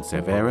Carmen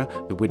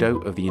Cervera, the widow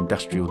of the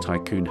industrial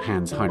tycoon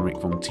Hans Heinrich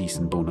von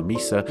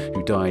Thyssen-Bornemisza,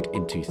 who died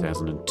in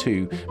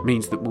 2002,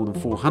 means that more than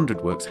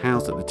 400 works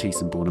housed at the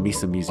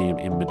Thyssen-Bornemisza Museum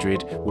in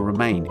Madrid will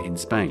remain in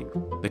Spain.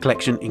 The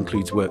collection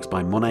includes works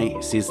by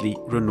Monet, Sisley,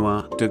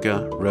 Renoir,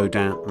 Degas,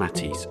 Rodin,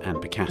 Matisse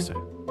and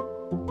Picasso.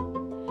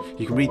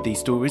 You can read these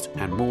stories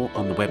and more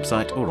on the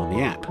website or on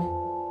the app.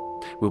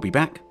 We'll be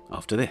back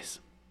after this.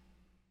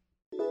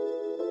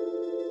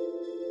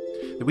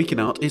 The Week in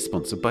Art is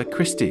sponsored by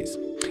Christie's.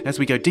 As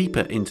we go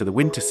deeper into the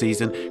winter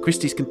season,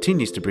 Christie's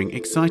continues to bring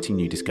exciting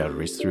new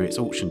discoveries through its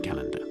auction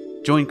calendar.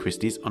 Join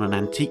Christie's on an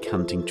antique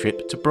hunting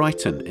trip to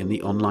Brighton in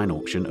the online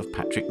auction of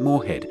Patrick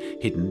Moorhead,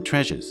 Hidden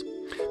Treasures.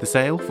 The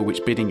sale, for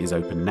which bidding is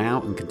open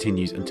now and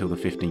continues until the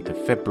 15th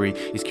of February,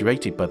 is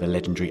curated by the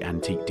legendary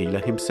antique dealer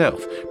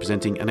himself,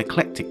 presenting an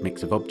eclectic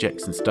mix of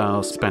objects and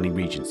styles spanning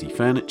Regency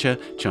furniture,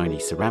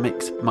 Chinese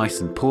ceramics,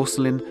 Meissen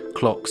porcelain,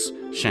 clocks,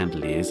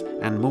 chandeliers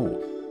and more.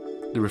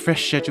 The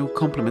refreshed schedule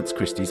complements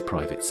Christie's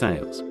private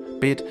sales.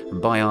 Bid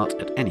and buy art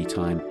at any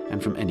time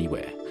and from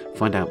anywhere.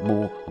 Find out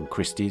more on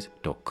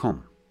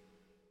christies.com.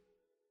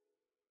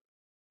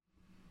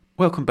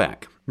 Welcome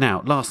back.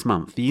 Now, last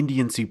month, the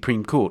Indian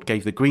Supreme Court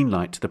gave the green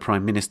light to the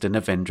Prime Minister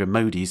Narendra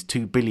Modi's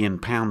 £2 billion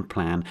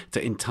plan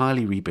to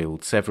entirely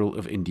rebuild several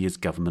of India's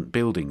government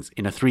buildings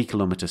in a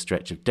 3-kilometre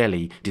stretch of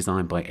Delhi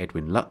designed by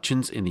Edwin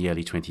Lutyens in the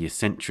early 20th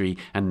century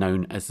and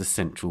known as the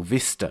Central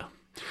Vista.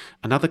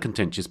 Another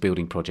contentious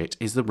building project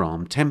is the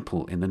Ram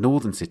Temple in the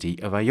northern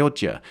city of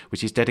Ayodhya,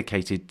 which is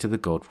dedicated to the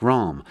god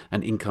Ram,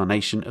 an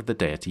incarnation of the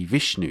deity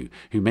Vishnu,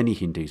 who many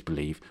Hindus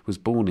believe was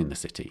born in the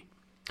city.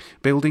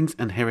 Buildings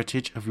and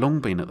heritage have long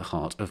been at the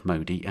heart of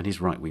Modi and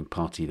his right-wing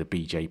party, the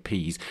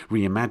BJP's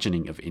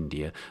reimagining of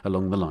India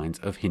along the lines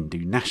of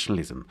Hindu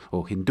nationalism,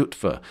 or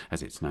Hindutva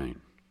as it's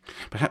known.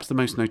 Perhaps the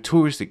most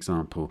notorious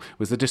example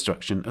was the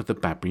destruction of the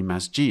Babri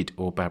Masjid,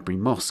 or Babri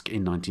Mosque,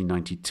 in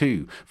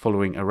 1992,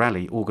 following a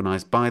rally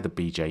organised by the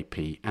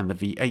BJP and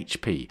the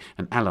VHP,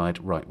 an allied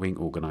right-wing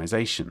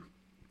organisation.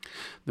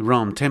 The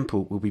Ram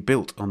Temple will be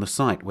built on the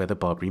site where the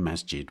Babri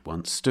Masjid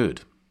once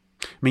stood.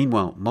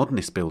 Meanwhile,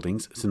 modernist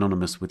buildings,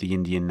 synonymous with the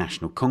Indian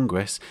National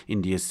Congress,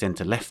 India's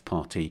centre-left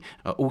party,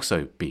 are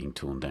also being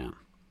torn down.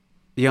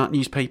 The art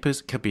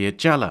newspaper's Kabir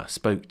Jalla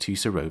spoke to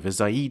Sarova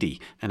Zaidi,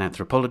 an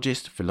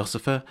anthropologist,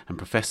 philosopher and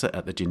professor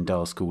at the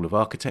Jindal School of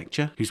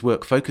Architecture, whose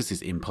work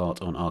focuses in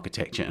part on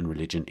architecture and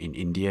religion in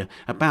India,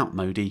 about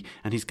Modi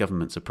and his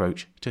government's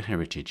approach to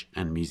heritage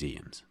and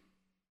museums.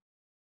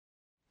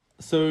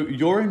 So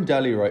you're in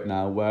Delhi right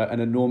now, where an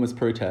enormous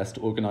protest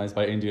organised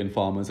by Indian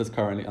farmers is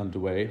currently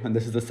underway, and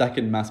this is the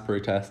second mass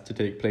protest to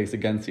take place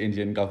against the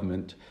Indian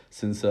government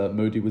since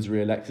Modi was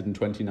re-elected in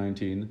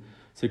 2019.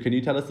 So can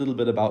you tell us a little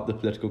bit about the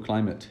political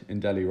climate in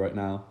Delhi right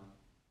now?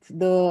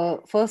 The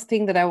first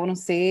thing that I want to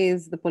say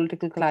is the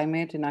political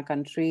climate in our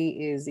country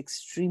is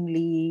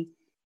extremely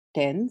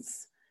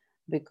tense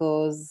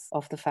because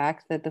of the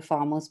fact that the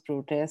farmers'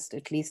 protest,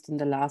 at least in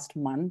the last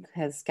month,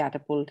 has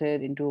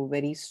catapulted into a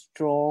very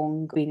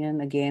strong opinion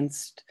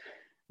against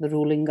the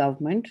ruling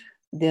government.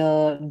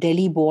 The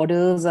Delhi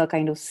borders are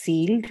kind of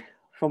sealed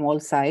from all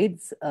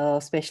sides,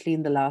 especially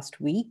in the last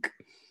week.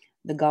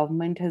 The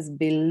government has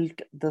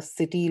built the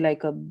city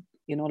like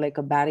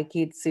a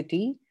barricade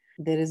city.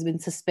 There has been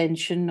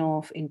suspension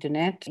of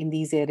internet in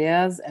these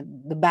areas.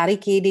 The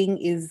barricading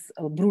is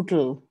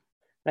brutal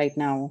right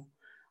now.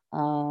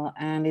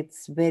 And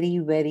it's very,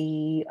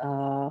 very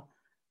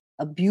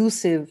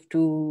abusive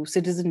to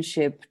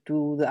citizenship,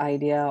 to the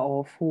idea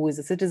of who is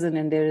a citizen,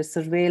 and there is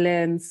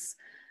surveillance.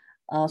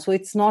 So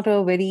it's not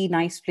a very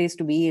nice place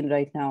to be in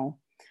right now.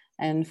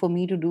 And for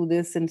me to do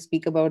this and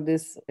speak about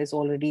this is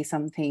already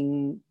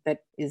something that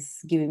is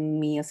giving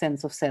me a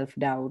sense of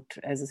self-doubt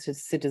as a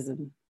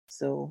citizen.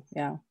 So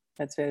yeah,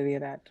 that's where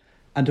we're at.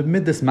 And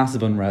amid this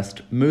massive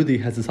unrest, Modi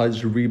has decided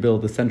to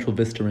rebuild the Central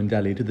Vista in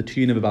Delhi to the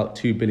tune of about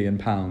 £2 billion.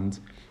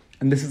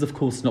 And this is, of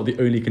course, not the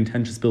only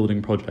contentious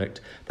building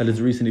project that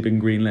has recently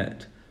been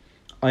greenlit.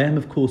 I am,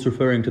 of course,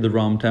 referring to the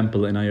Ram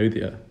Temple in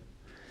Ayodhya.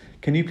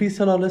 Can you please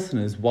tell our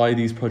listeners why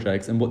these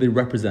projects and what they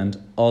represent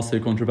are so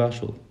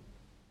controversial?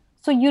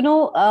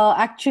 So,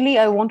 actually,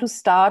 I want to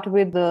start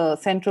with the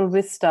Central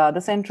Vista.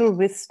 The Central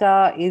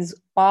Vista is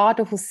part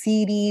of a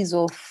series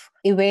of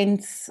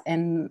events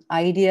and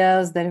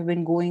ideas that have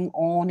been going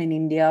on in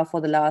India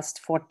for the last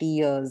 40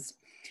 years.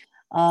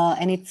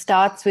 And it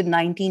starts with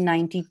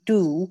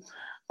 1992,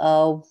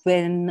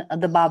 when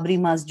the Babri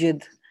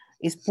Masjid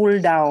is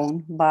pulled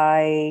down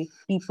by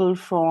people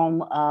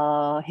from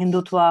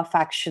Hindutva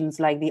factions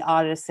like the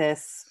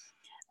RSS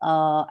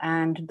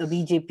and the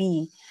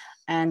BJP.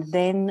 And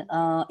then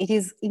it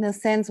is, in a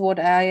sense, what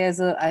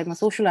I'm a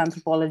social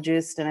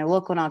anthropologist and I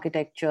work on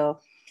architecture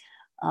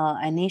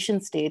and nation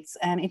states.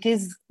 And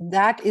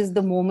that is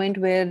the moment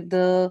where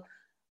the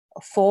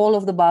fall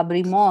of the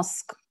Babri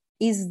Mosque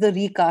is the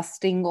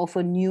recasting of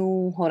a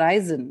new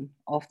horizon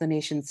of the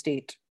nation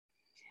state.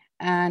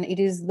 And it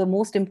is the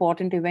most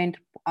important event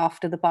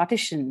after the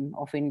partition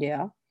of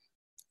India.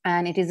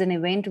 And it is an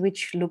event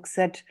which looks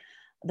at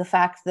the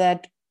fact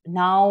that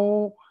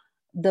now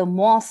the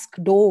mosque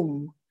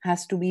dome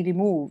has to be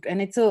removed.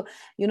 And it's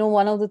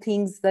one of the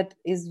things that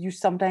is you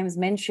sometimes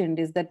mentioned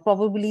is that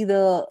probably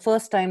the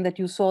first time that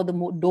you saw the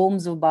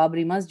domes of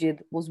Babri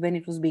Masjid was when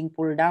it was being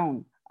pulled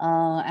down.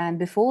 And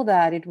before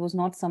that, it was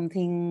not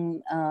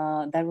something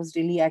that was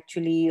really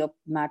actually a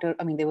matter.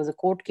 I mean, there was a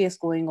court case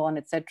going on,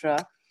 etc.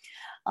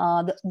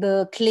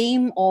 The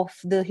claim of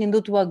the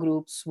Hindutva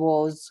groups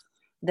was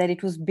that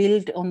it was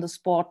built on the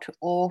spot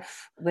of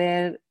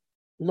where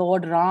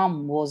Lord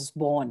Ram was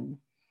born.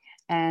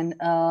 And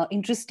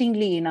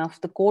interestingly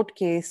enough, the court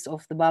case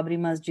of the Babri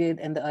Masjid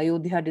and the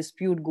Ayodhya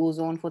dispute goes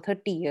on for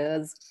 30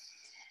 years.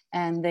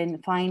 And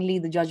then finally,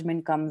 the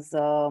judgment comes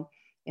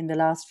in the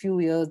last few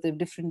years. There are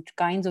different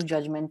kinds of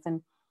judgments.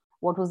 And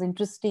what was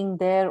interesting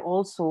there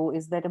also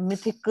is that a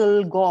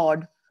mythical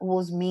god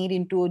was made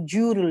into a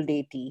jural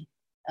deity,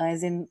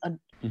 as in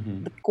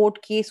the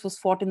court case was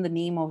fought in the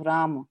name of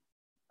Ram,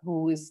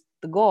 who is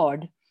the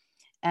god.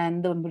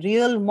 And the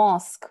real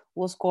mosque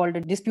was called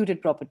a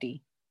disputed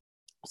property.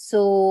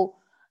 So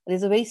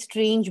there's a very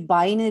strange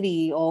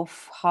binary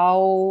of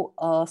how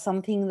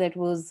something that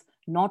was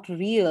not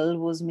real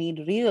was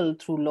made real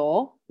through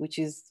law, which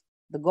is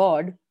the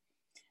God,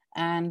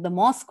 and the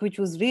mosque, which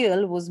was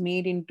real, was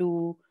made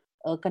into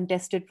a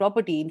contested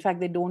property. In fact,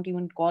 they don't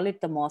even call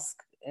it the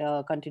mosque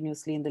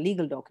continuously in the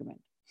legal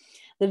document.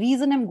 The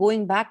reason I'm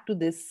going back to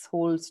this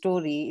whole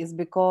story is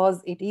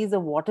because it is a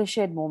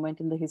watershed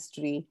moment in the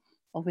history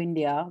of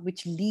India,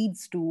 which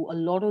leads to a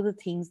lot of the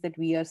things that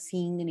we are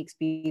seeing and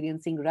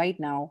experiencing right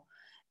now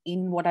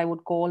in what I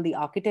would call the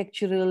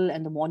architectural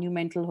and the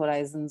monumental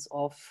horizons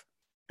of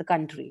the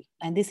country.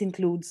 And this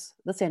includes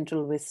the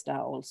Central Vista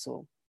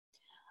also.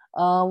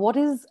 What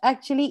is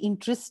actually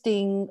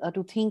interesting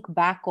to think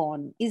back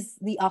on is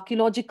the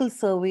Archaeological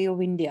Survey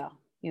of India,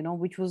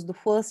 which was the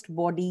first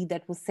body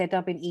that was set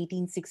up in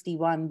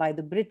 1861 by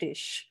the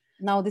British.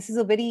 Now, this is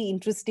a very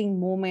interesting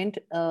moment.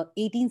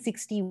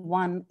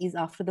 1861 is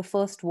after the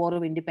First War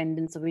of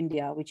Independence of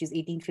India, which is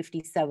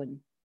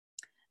 1857.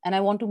 And I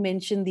want to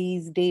mention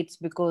these dates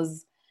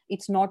because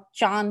it's not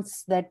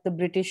chance that the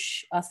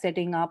British are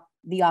setting up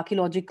the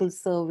Archaeological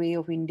Survey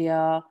of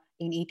India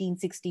in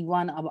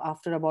 1861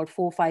 after about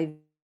 4 or 5 years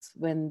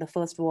when the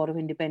First War of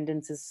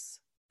Independence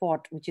is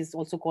fought, which is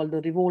also called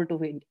the Revolt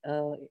of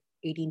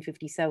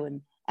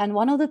 1857. And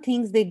one of the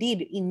things they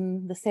did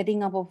in the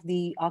setting up of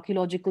the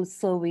Archaeological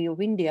Survey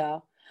of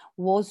India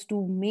was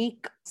to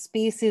make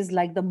spaces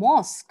like the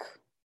mosque,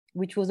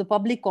 which was a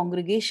public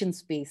congregation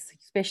space,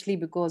 especially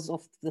because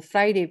of the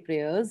Friday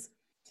prayers,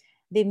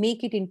 they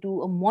make it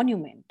into a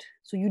monument.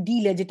 So you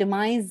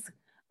delegitimize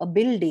a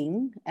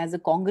building as a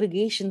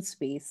congregation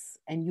space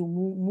and you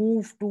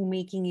move to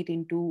making it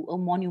into a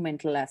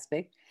monumental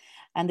aspect.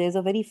 And there's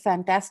a very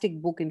fantastic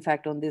book, in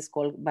fact, on this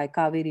by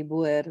Kaveri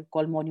Boer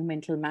called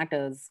Monumental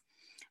Matters,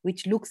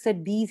 which looks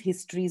at these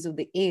histories of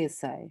the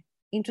ASI.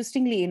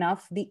 Interestingly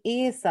enough, the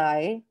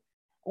ASI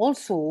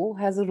also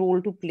has a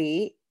role to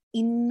play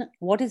in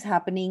what is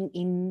happening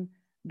in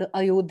the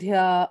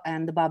Ayodhya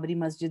and the Babri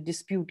Masjid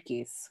dispute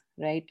case,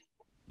 right?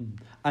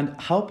 And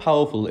how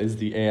powerful is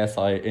the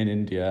ASI in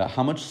India?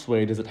 How much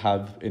sway does it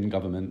have in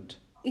government?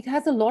 It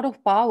has a lot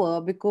of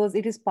power because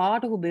it is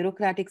part of a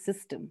bureaucratic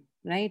system,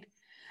 right?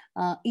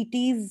 It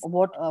is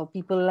what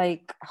people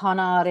like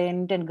Hannah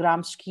Arendt and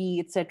Gramsci,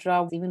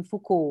 etc., even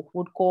Foucault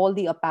would call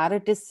the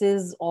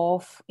apparatuses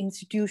of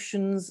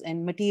institutions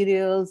and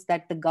materials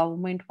that the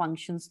government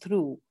functions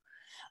through.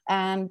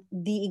 And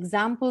the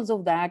examples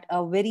of that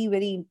are very,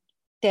 very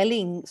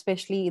telling,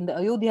 especially in the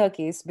Ayodhya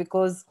case,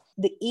 because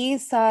the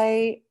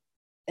ASI,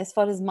 as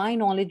far as my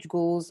knowledge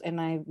goes, and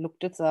I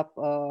looked it up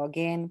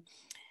again,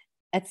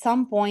 at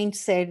some point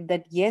said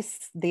that,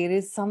 yes, there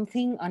is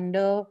something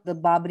under the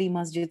Babri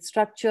Masjid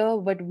structure,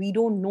 but we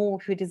don't know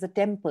if it is a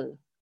temple.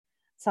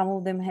 Some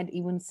of them had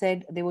even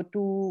said, there were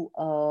two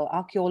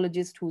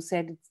archaeologists who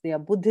said they are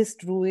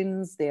Buddhist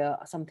ruins, they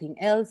are something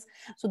else.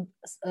 So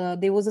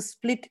there was a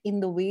split in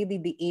the way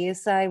the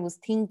ASI was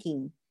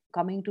thinking.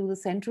 Coming to the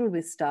Central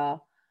Vista,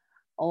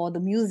 or the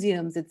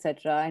museums,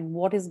 etc., and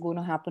what is going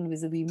to happen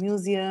vis-a-vis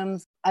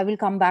museums. I will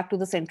come back to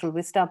the Central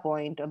Vista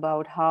point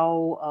about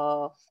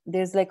how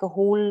there's like a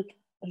whole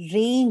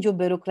range of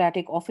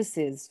bureaucratic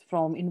offices,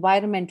 from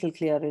environmental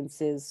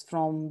clearances,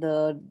 from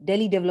the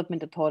Delhi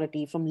Development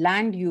Authority, from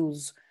land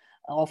use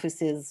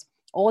offices,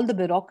 all the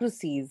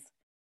bureaucracies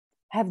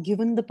have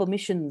given the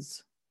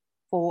permissions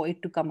for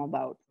it to come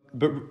about.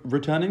 But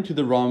returning to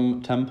the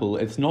Ram temple,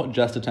 it's not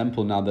just a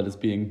temple now that is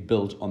being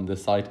built on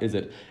this site, is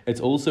it?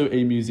 It's also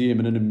a museum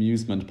and an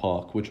amusement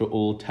park, which are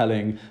all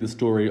telling the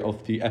story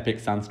of the epic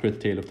Sanskrit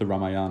tale of the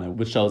Ramayana,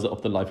 which tells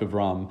of the life of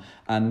Ram.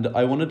 And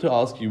I wanted to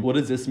ask you, what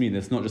does this mean?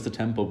 It's not just a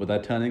temple, but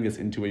they're turning this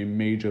into a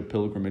major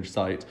pilgrimage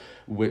site,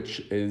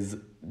 which is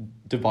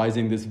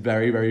devising this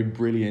very, very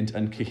brilliant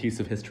and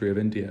cohesive history of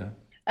India.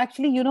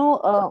 Actually,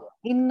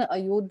 in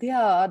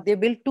Ayodhya, they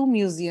built two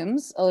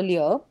museums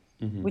earlier,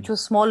 which was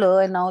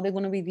smaller, and now they're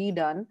going to be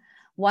redone.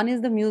 One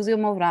is the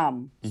Museum of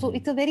Ram. So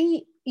it's a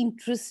very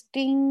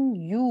interesting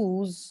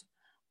use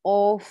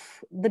of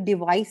the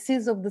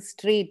devices of the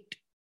state,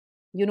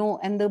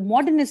 and the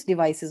modernist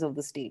devices of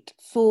the state.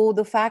 So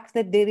the fact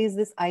that there is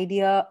this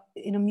idea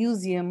in a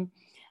museum,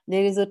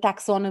 there is a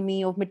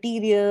taxonomy of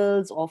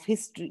materials, of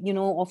history,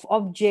 of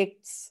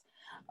objects,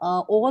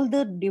 all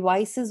the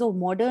devices of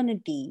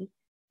modernity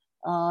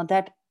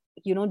that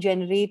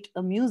generate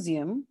a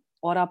museum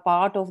or are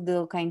part of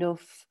the kind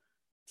of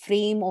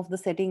frame of the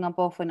setting up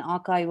of an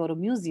archive or a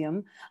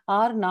museum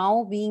are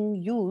now being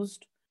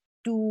used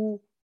to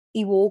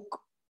evoke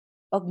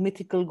a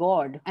mythical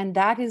god. And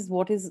that is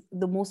what is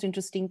the most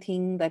interesting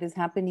thing that is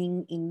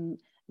happening in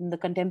the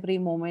contemporary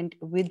moment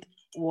with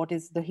what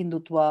is the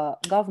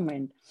Hindutva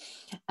government.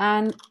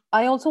 And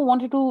I also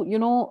wanted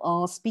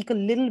to speak a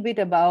little bit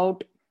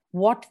about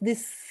what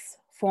this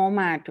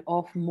format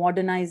of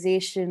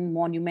modernization,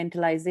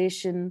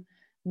 monumentalization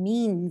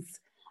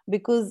means,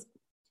 because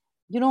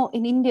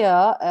in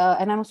India,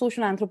 and I'm a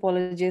social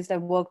anthropologist,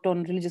 I've worked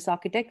on religious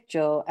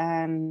architecture,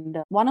 and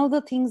one of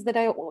the things that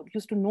I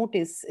used to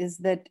notice is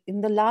that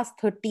in the last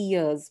 30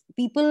 years,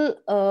 people,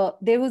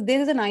 there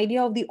is an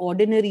idea of the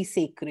ordinary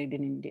sacred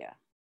in India,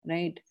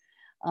 right?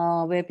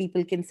 Where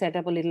people can set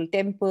up a little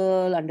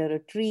temple under a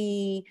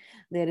tree.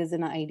 There is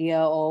an idea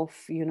of,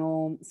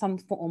 some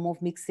form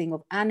of mixing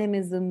of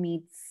animism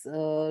meets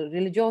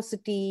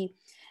religiosity.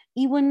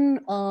 Even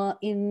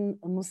in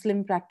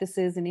Muslim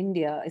practices in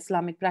India,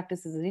 Islamic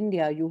practices in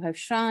India, you have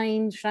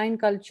shrine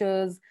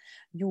cultures,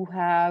 you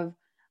have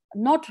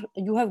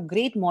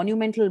great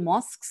monumental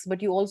mosques,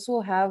 but you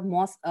also have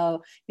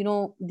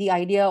the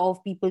idea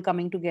of people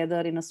coming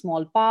together in a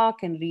small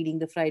park and reading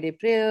the Friday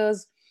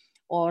prayers,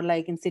 or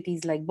like in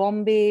cities like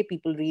Bombay,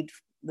 people read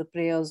the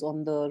prayers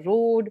on the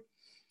road.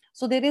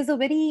 So there is a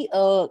very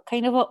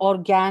kind of a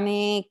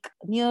organic,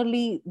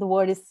 nearly the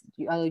word is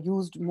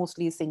used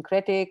mostly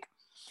syncretic,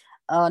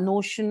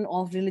 notion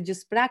of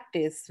religious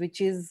practice,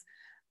 which is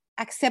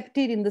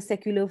accepted in the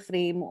secular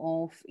frame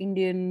of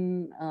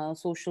Indian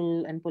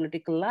social and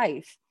political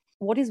life.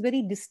 What is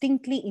very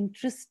distinctly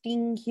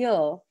interesting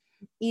here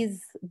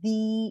is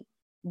the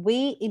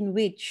way in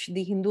which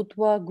the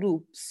Hindutva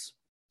groups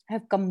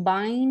have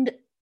combined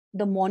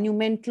the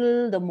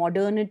monumental, the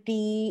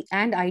modernity,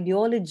 and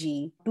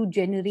ideology to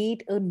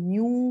generate a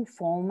new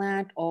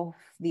format of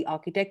the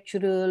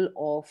architectural,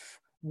 of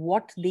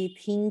what they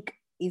think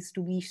is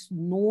to be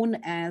known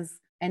as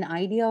an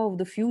idea of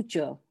the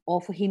future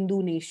of a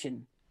Hindu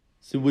nation.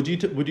 So would you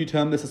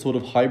term this a sort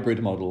of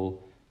hybrid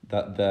model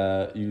that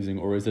they're using,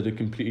 or is it a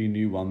completely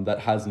new one that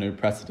has no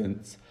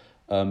precedence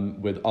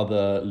with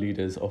other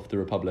leaders of the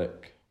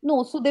Republic?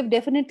 No, so they've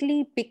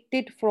definitely picked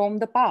it from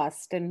the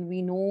past, and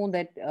we know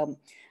that.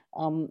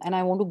 And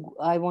I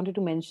wanted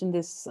to mention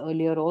this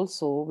earlier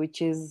also,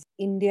 which is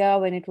India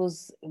when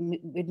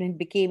it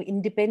became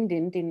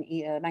independent in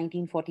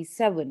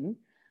 1947.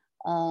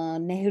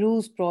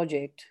 Nehru's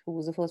project, who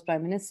was the first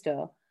prime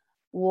minister,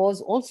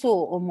 was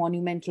also a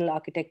monumental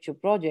architecture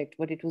project,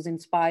 but it was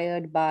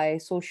inspired by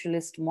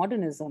socialist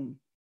modernism.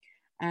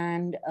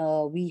 And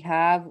we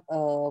have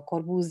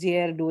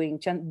Corbusier building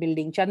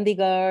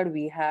Chandigarh.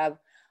 We have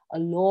a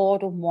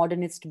lot of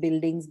modernist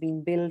buildings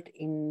being built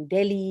in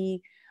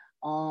Delhi.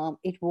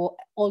 It was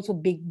also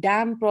big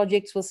dam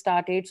projects were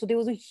started. So there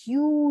was a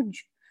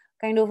huge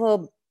kind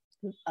of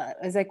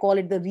as I call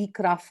it, the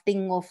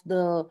recrafting of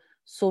the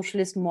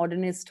socialist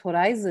modernist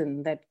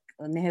horizon that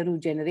Nehru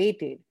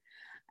generated.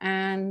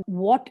 And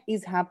what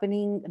is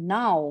happening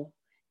now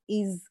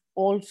is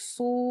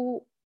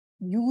also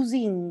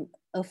using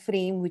a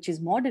frame which is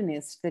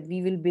modernist, that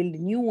we will build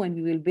new and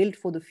we will build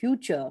for the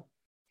future,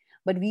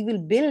 but we will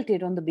build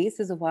it on the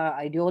basis of our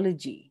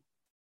ideology,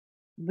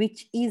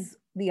 which is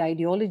the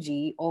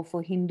ideology of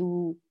a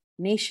Hindu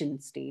nation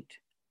state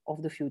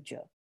of the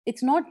future.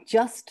 It's not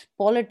just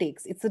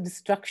politics, it's a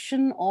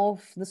destruction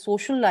of the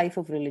social life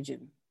of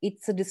religion.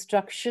 It's a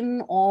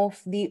destruction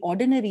of the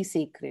ordinary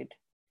sacred.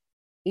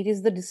 It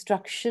is the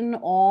destruction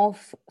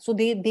of, so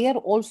they are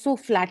also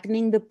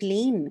flattening the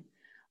plane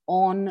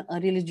on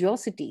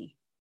religiosity.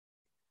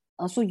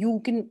 So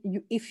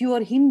if you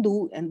are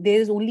Hindu, and there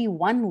is only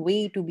one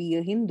way to be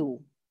a Hindu,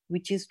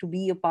 which is to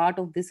be a part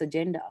of this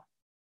agenda.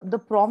 The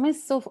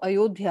promise of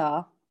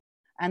Ayodhya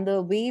and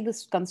the way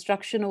this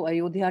construction of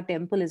Ayodhya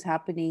temple is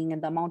happening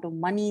and the amount of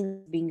money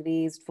being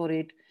raised for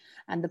it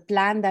and the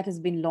plan that has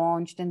been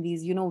launched and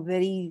these,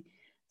 very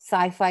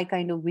sci-fi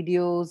kind of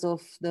videos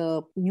of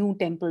the new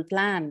temple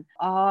plan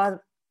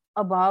are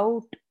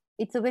about,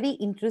 it's a very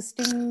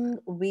interesting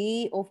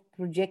way of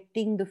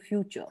projecting the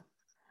future.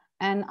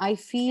 And I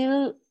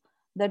feel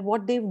that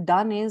what they've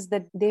done is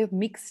that they've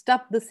mixed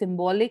up the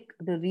symbolic,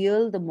 the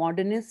real, the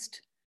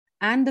modernist,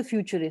 and the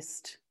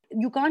futurist.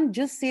 You can't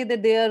just say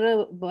that they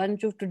are a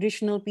bunch of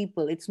traditional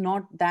people. It's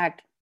not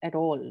that at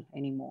all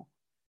anymore.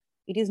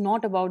 It is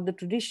not about the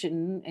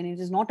tradition and it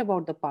is not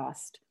about the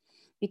past.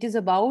 It is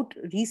about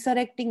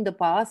resurrecting the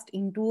past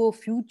into a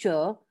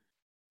future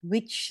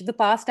which the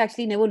past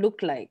actually never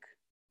looked like.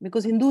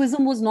 Because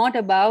Hinduism was not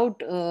about,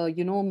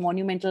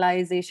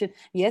 monumentalization.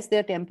 Yes,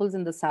 there are temples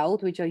in the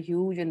south which are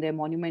huge and they're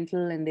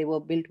monumental and they were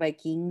built by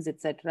kings,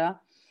 etc.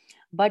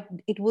 But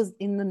it was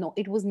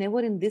never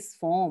in this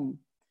form.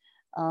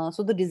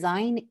 So the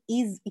design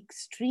is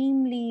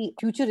extremely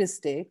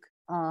futuristic,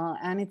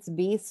 and it's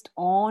based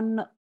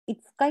on,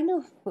 it's kind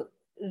of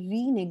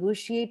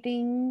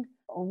renegotiating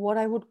what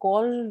I would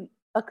call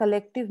a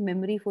collective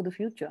memory for the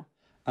future.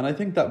 And I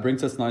think that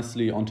brings us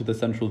nicely onto the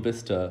Central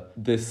Vista,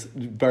 this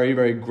very,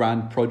 very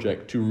grand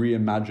project to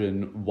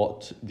reimagine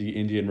what the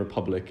Indian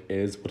Republic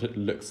is, what it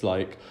looks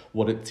like,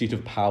 what its seat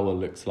of power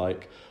looks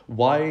like.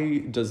 Why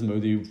does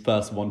Modi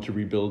first want to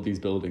rebuild these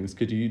buildings?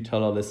 Could you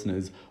tell our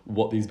listeners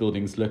what these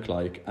buildings look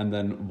like and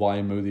then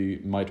why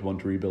Modi might want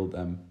to rebuild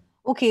them?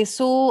 Okay,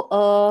 so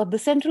the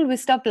Central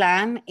Vista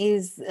plan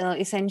is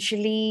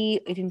essentially,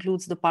 it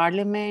includes the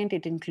parliament,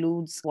 it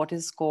includes what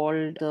is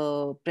called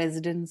the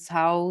president's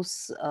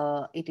house,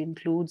 it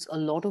includes a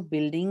lot of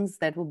buildings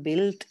that were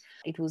built.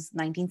 It was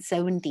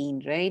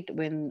 1917, right,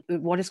 when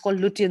what is called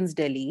Lutyens'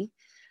 Delhi,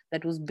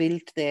 that was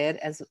built there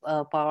as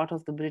a part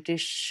of the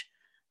British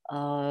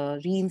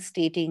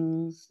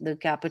reinstating the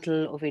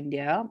capital of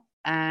India.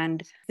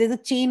 And there's a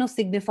chain of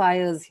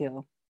signifiers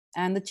here.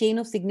 And the chain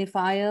of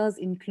signifiers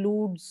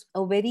includes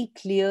a very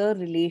clear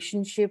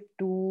relationship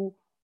to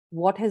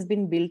what has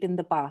been built in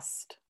the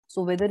past.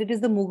 So whether it is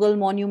the Mughal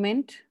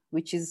monument,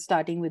 which is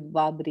starting with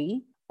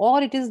Babri,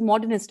 or it is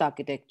modernist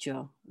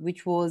architecture,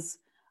 which was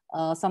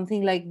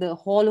something like the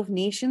Hall of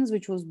Nations,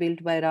 which was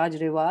built by Raj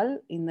Rewal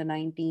in the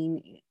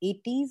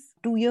 1980s.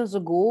 2 years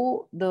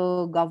ago,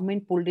 the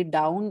government pulled it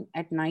down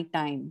at night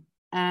time.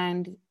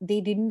 And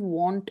they didn't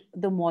want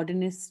the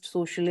modernist,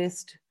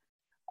 socialist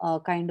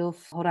kind of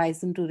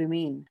horizon to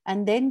remain.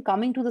 And then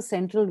coming to the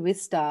Central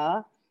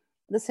Vista,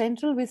 the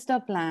Central Vista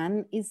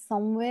plan is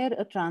somewhere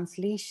a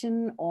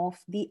translation of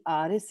the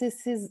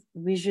RSS's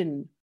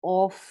vision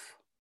of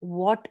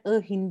what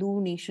a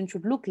Hindu nation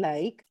should look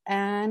like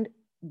and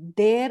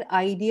their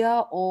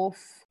idea of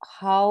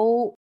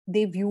how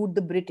they viewed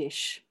the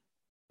British,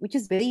 which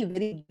is very,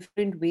 very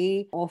different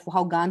way of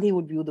how Gandhi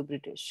would view the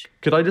British.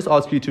 Could I just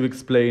ask you to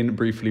explain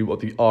briefly what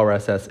the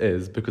RSS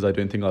is? Because I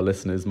don't think our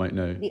listeners might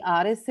know. The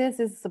RSS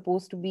is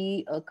supposed to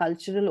be a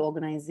cultural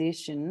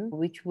organization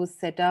which was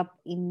set up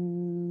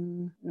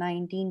in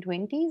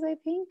 1920s, I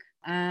think.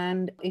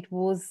 And it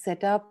was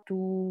set up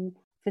to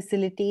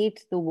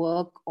facilitate the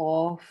work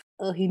of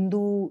a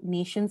Hindu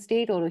nation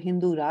state or a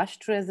Hindu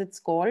Rashtra, as it's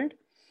called.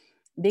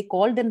 They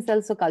called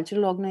themselves a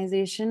cultural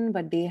organization,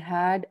 but they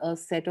had a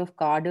set of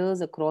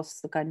cadres across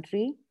the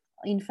country.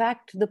 In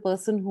fact, the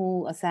person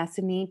who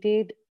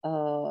assassinated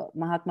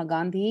Mahatma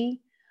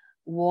Gandhi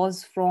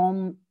was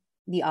from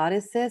the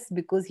RSS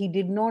because he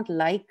did not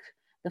like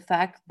the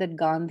fact that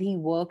Gandhi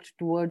worked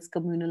towards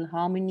communal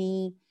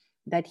harmony,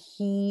 that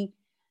he,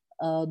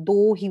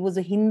 though he was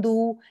a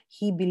Hindu,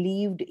 he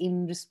believed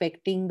in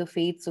respecting the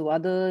faiths of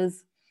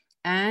others,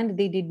 and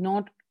they did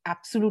not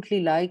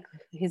absolutely like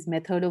his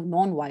method of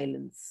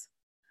non-violence.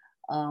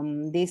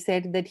 They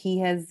said that he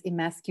has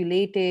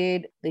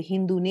emasculated the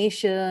Hindu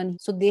nation.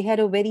 So they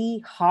had a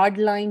very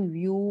hardline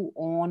view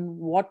on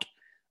what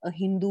a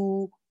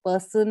Hindu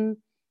person,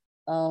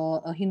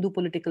 a Hindu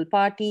political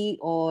party,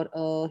 or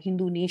a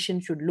Hindu nation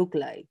should look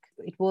like.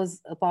 It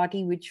was a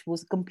party which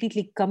was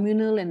completely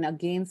communal and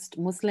against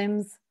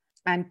Muslims.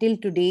 And till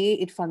today,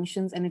 it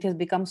functions and it has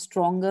become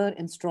stronger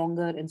and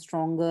stronger and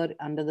stronger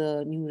under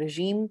the new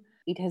regime.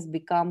 It has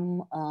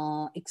become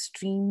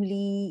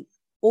extremely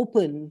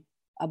open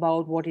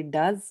about what it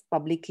does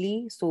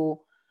publicly.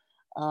 So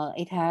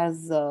it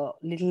has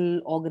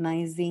little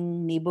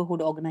organizing,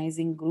 neighborhood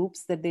organizing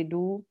groups that they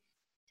do.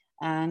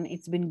 And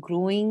it's been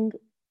growing.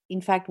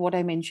 In fact, what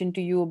I mentioned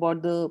to you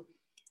about the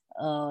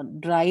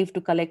drive to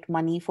collect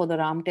money for the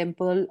Ram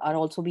Temple are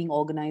also being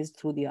organized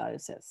through the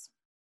RSS.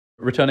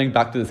 Returning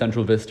back to the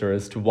Central Vista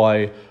as to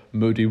why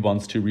Modi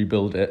wants to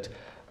rebuild it,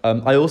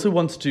 I also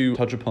want to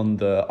touch upon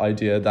the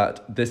idea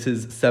that this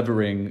is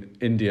severing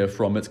India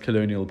from its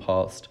colonial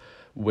past,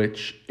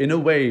 which in a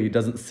way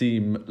doesn't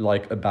seem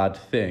like a bad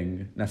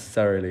thing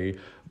necessarily,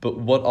 but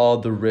what are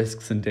the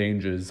risks and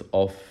dangers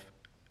of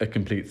a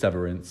complete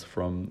severance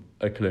from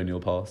a colonial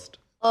past?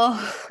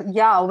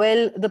 Yeah,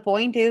 well, the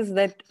point is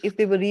that if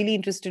they were really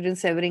interested in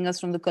severing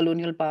us from the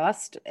colonial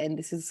past, and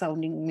this is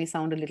may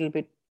sound a little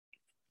bit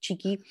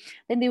cheeky,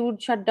 then they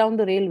would shut down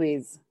the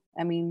railways.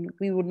 I mean,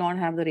 we would not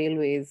have the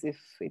railways if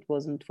it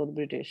wasn't for the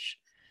British.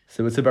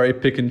 So it's a very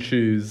pick and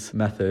choose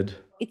method.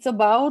 It's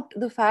about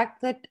the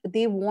fact that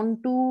they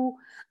want to,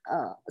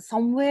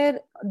 somewhere,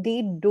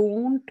 they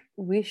don't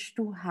wish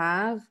to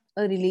have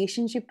a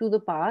relationship to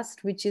the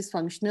past which is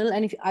functional.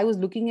 And if I was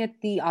looking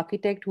at the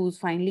architect who's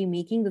finally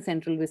making the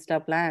Central Vista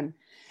plan,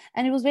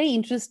 and it was very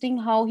interesting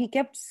how he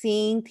kept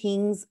saying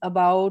things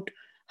about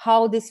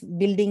how this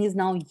building is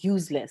now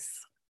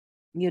useless.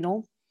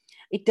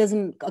 It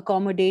doesn't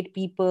accommodate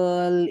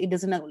people, it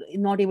doesn't,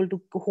 not able to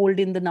hold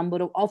in the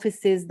number of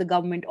offices, the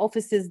government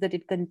offices that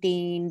it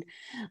contained.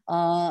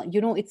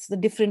 It's the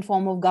different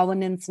form of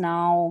governance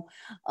now.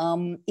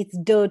 It's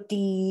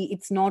dirty,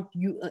 it's not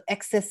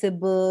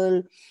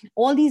accessible,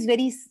 all these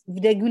very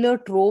regular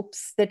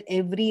tropes that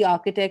every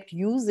architect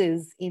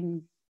uses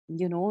in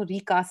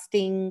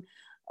recasting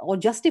or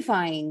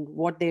justifying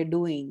what they're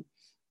doing.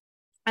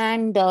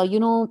 And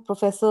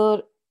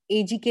Professor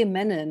AGK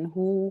Menon,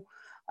 who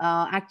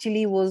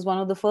actually was one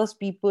of the first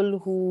people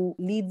who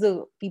leads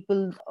a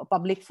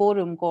public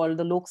forum called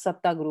the Lok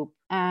Satta Group.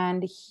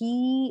 And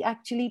he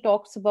actually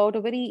talks about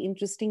a very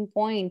interesting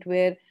point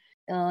where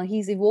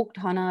he's evoked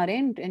Hannah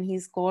Arendt, and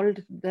he's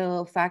called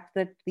the fact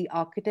that the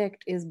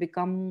architect is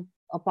become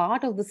a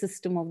part of the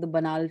system of the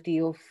banality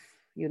of,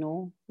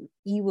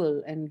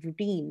 evil and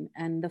routine.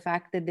 And the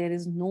fact that there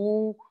is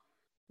no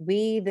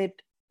way that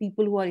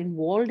people who are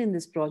involved in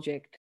this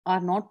project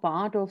are not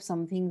part of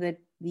something that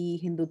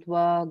the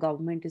Hindutva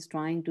government is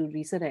trying to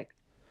resurrect.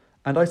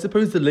 And I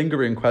suppose the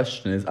lingering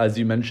question is, as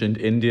you mentioned,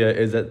 India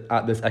is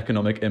at this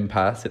economic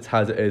impasse. It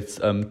has its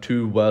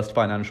two worst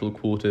financial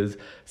quarters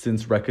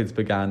since records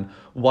began.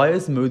 Why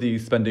is Modi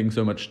spending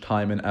so much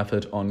time and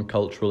effort on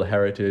cultural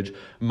heritage?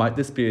 Might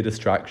this be a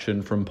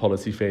distraction from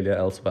policy failure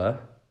elsewhere?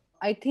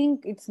 I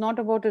think it's not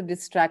about a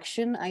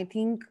distraction. I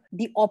think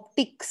the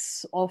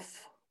optics of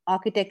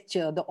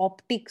architecture, the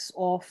optics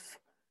of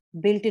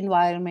built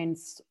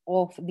environments,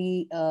 of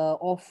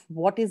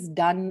what is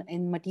done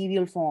in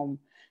material form,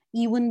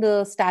 even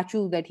the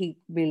statue that he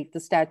built, the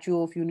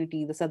Statue of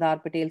Unity, the Sardar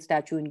Patel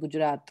statue in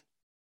Gujarat,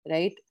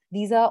 right?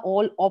 These are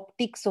all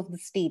optics of the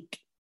state.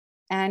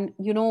 And,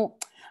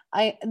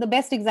 the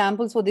best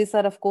examples for this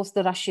are, of course,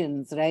 the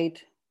Russians,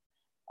 right?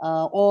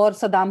 Or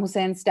Saddam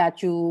Hussein's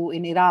statue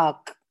in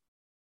Iraq.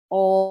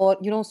 Or,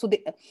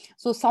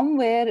 so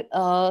somewhere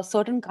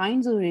certain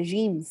kinds of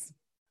regimes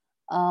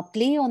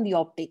play on the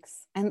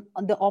optics, and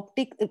the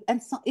optic,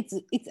 and so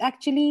it's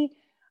actually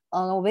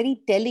very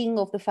telling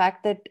of the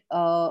fact that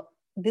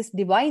this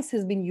device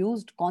has been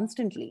used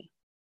constantly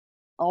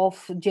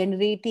of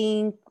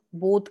generating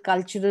both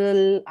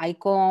cultural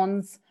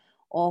icons,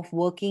 of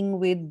working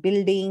with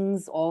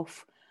buildings,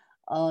 of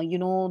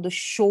the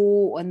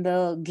show and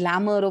the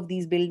glamour of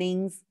these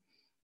buildings.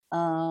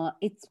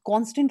 It's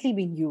constantly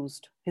been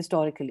used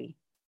historically.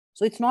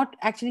 So it's not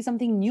actually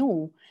something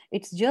new.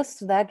 It's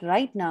just that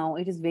right now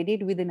it is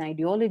wedded with an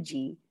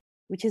ideology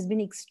which has been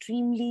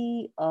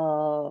extremely,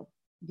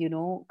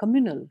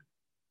 communal.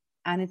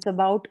 And it's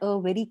about a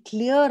very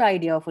clear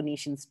idea of a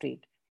nation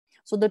state.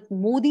 So that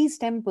Modi's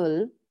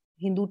temple,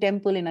 Hindu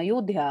temple in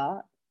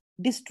Ayodhya,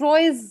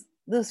 destroys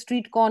the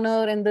street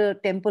corner and the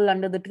temple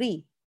under the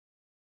tree.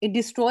 It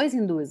destroys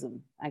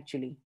Hinduism,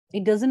 actually.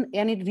 It doesn't,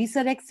 and it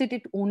resurrects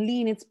it only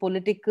in its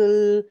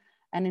political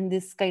and in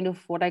this kind of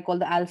what I call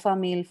the alpha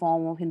male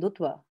form of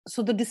Hindutva.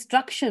 So the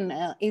destruction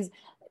is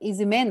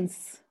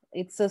immense.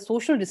 It's a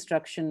social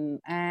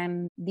destruction,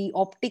 and the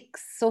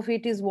optics of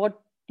it is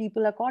what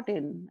people are caught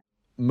in.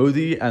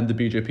 Modi and the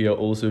BJP are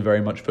also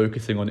very much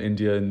focusing on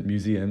Indian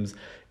museums.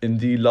 In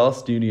the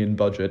last union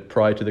budget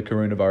prior to the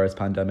coronavirus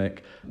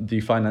pandemic,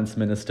 the finance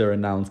minister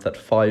announced that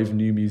 5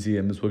 new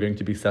museums were going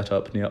to be set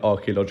up near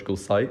archaeological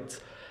sites.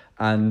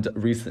 And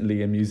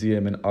recently, a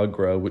museum in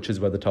Agra, which is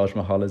where the Taj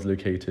Mahal is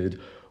located,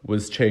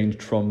 was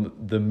changed from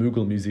the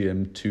Mughal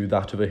museum to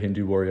that of a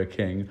Hindu warrior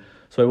king.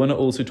 So I want to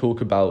also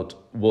talk about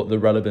what the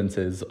relevance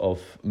is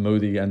of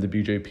Modi and the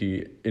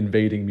BJP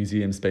invading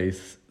museum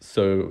space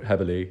so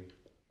heavily.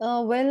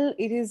 Well,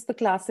 it is the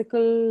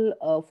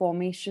classical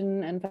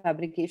formation and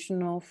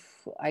fabrication of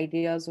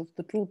ideas of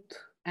the truth.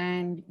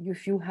 And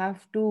if you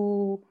have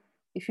to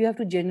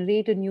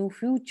generate a new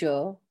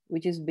future,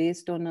 which is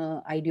based on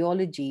an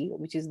ideology,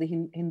 which is the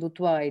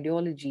Hindutva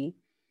ideology,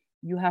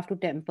 you have to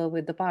tamper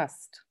with the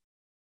past.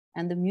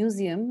 And the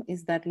museum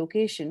is that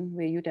location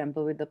where you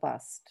tamper with the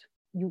past.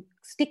 You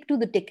stick to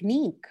the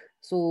technique.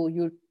 So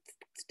you're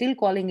still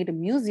calling it a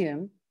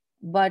museum,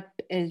 but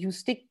as you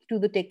stick to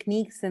the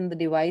techniques and the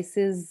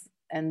devices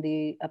and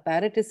the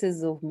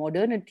apparatuses of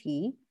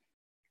modernity,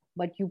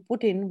 but you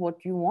put in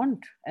what you want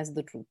as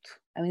the truth.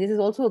 I mean, this is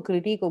also a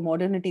critique of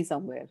modernity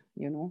somewhere,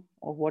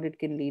 of what it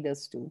can lead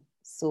us to.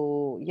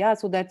 So, yeah,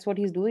 so that's what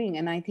he's doing.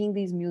 And I think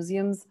these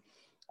museums,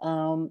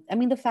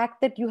 the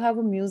fact that you have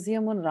a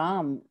museum on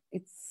Ram,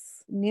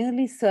 it's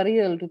nearly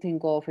surreal to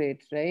think of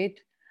it, right?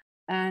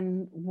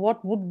 And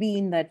what would be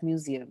in that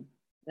museum,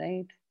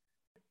 right?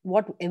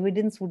 What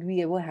evidence would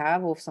we ever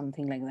have of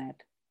something like that?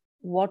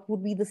 What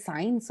would be the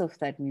science of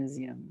that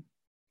museum?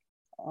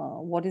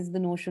 What is the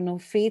notion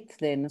of faith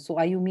then? So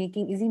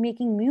is he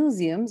making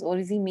museums, or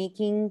is he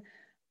making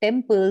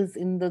temples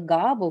in the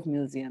garb of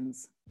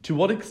museums? To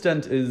what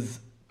extent is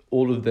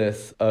all of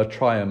this a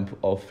triumph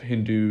of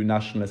Hindu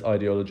nationalist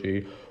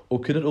ideology, or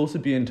could it also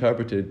be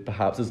interpreted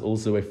perhaps as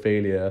also a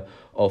failure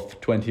of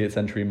 20th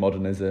century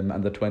modernism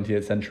and the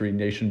 20th century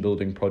nation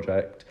building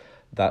project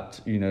that,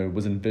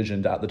 was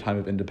envisioned at the time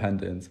of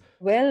independence?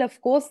 Well,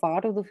 of course,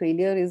 part of the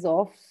failure is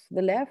of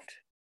the left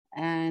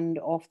and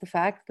of the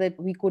fact that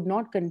we could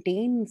not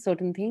contain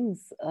certain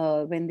things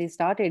when they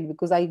started,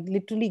 because I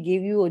literally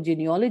gave you a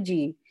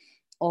genealogy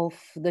of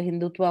the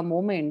Hindutva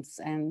moments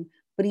and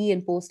pre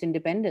and post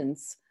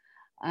independence.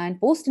 And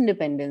post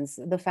independence,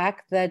 the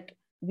fact that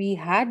we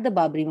had the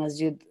Babri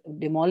Masjid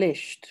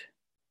demolished,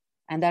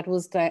 and that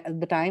was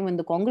the time when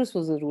the Congress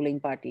was the ruling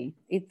party.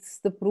 It's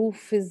the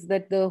proof is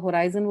that the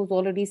horizon was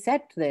already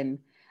set then.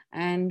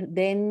 And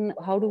then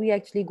how do we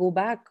actually go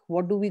back?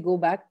 What do we go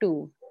back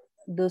to?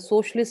 The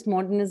socialist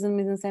modernism,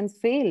 in a sense,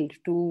 failed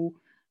to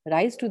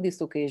rise to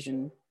this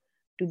occasion,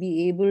 to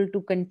be able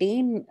to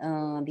contain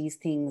these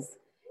things,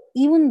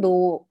 even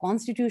though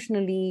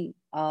constitutionally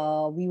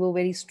we were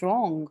very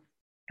strong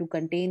to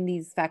contain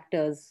these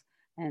factors,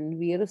 and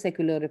we are a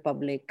secular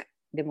republic,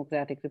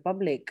 democratic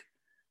republic.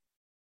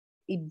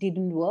 It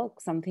didn't work.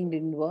 Something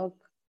didn't work.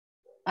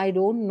 I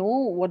don't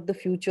know what the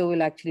future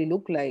will actually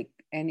look like.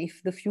 And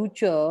if the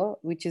future,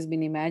 which has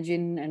been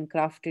imagined and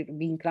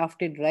being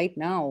crafted right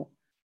now,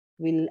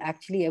 will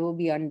actually ever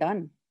be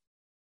undone.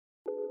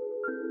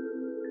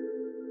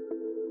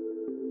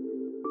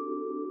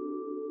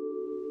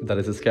 That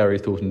is a scary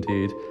thought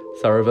indeed.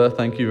 Sarava,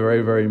 thank you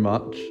very, very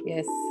much.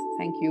 Yes,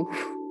 thank you.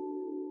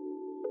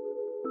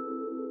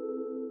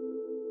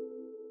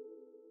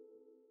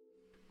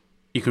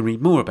 You can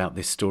read more about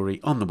this story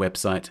on the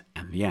website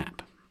and the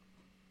app.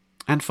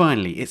 And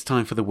finally, it's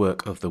time for the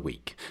work of the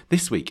week.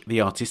 This week, the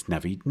artist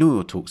Navid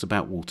Noor talks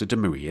about Walter de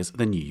Maria's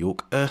The New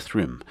York Earth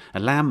Room, a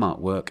landmark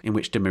work in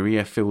which de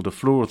Maria filled a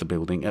floor of the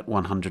building at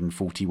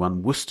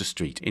 141 Worcester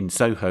Street in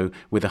Soho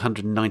with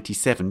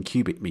 197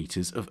 cubic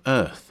metres of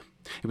earth.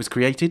 It was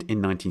created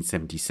in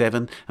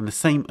 1977, and the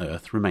same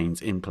earth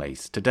remains in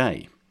place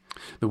today.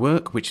 The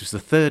work, which was the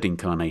third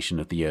incarnation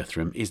of the Earth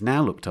Room, is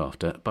now looked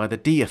after by the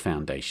Dia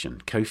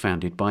Foundation,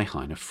 co-founded by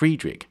Heiner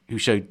Friedrich, who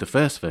showed the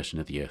first version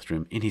of the Earth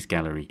Room in his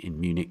gallery in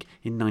Munich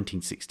in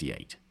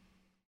 1968.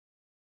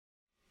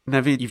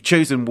 Navid, you've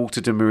chosen Walter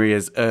de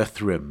Maria's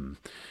Earth Room,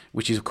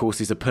 which of course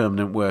is a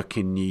permanent work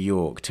in New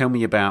York. Tell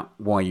me about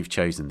why you've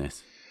chosen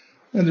this.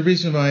 And the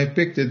reason why I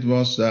picked it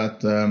was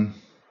that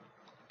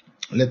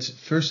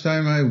first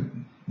time I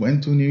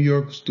went to New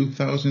York was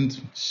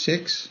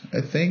 2006,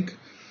 I think.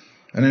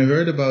 And I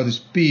heard about this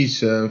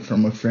piece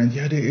from a friend.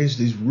 Yeah, there is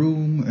this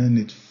room and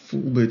it's full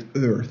with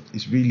earth.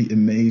 It's really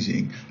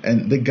amazing.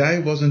 And the guy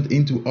wasn't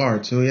into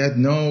art, so he had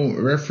no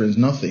reference,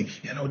 nothing.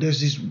 There's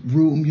this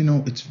room,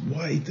 it's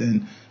white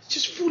and it's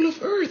just full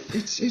of earth.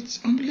 It's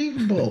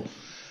unbelievable.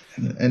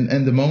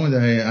 And the moment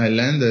I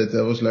landed,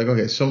 I was like,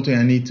 okay, something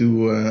I need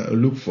to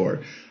look for.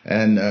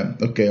 And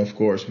okay, of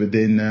course,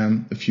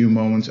 within a few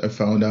moments, I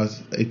found out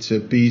it's a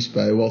piece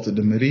by Walter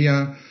de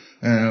Maria,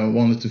 and I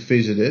wanted to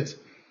visit it.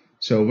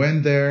 So I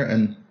went there,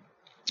 and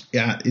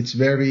yeah, it's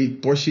very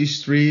poshy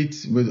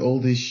street with all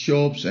these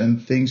shops,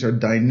 and things are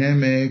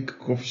dynamic,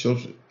 coffee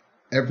shops,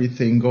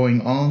 everything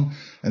going on.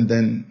 And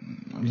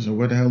then I was like,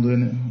 what the hell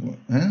doing?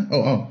 Huh?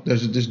 Oh,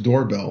 there's this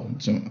doorbell.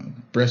 So I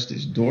pressed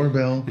this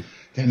doorbell.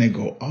 Then I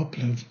go up,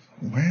 like,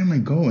 where am I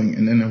going?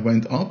 And then I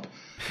went up,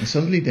 and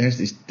suddenly there's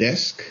this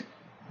desk.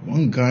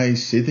 One guy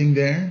is sitting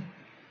there,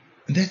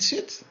 and that's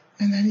it.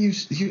 And then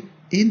you're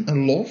in a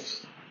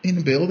loft in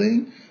a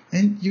building,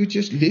 and you're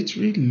just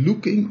literally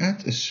looking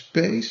at a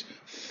space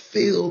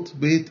filled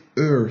with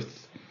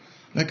earth,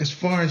 like as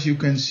far as you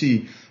can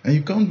see. And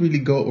you can't really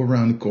go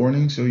around the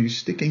corner, so you're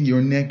sticking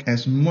your neck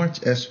as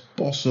much as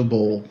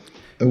possible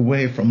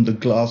away from the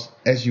glass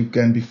as you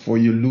can before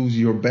you lose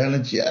your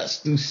balance,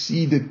 just to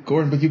see the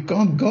corner. But you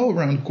can't go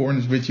around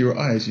corners with your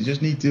eyes. You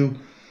just need to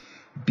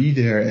be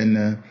there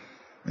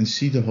and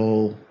see the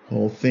whole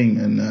thing.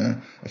 And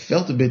I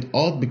felt a bit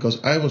odd because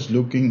I was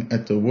looking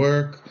at the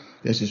work.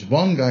 There's this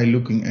one guy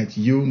looking at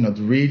you, not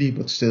really,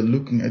 but still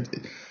looking at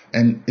it.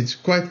 And it's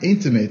quite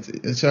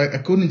intimate. So I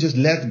couldn't just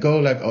let go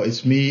like, oh,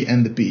 it's me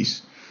and the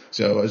piece.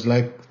 So I was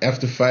like,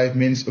 after 5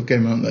 minutes, okay,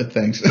 man,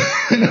 thanks.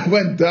 And I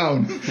went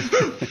down.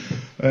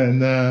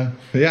 And and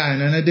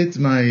then I did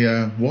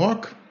my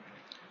walk.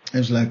 I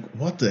was like,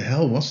 what the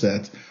hell was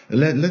that?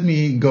 Let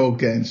me go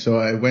again. So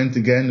I went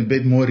again a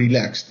bit more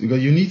relaxed,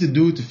 because you need to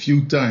do it a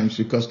few times,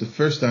 because the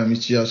first time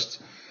it's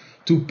just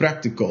too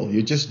practical.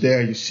 You're just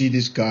there, you see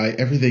this guy,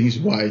 everything is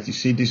white, you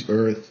see this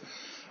earth.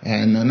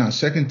 And now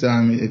second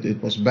time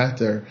it was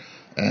better.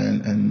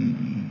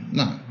 And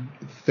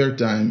third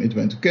time it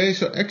went okay.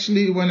 So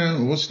actually when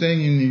I was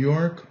staying in New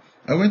York,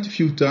 I went a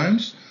few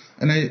times.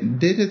 And I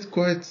did it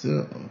quite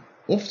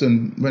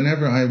often.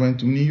 Whenever I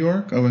went to New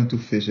York, I went to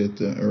visit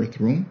the Earth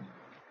Room.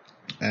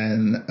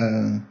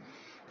 And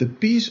the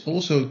piece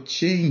also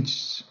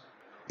changed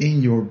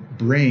in your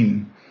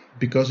brain,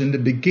 because in the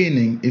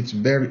beginning it's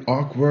very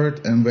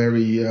awkward and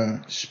very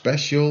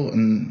special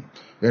and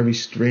very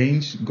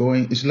strange.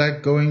 It's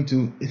like going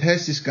to, it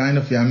has this kind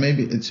of,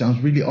 maybe it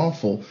sounds really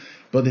awful,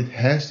 but it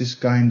has this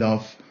kind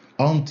of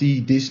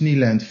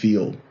anti-Disneyland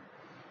feel.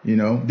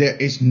 There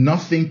is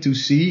nothing to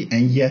see,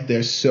 and yet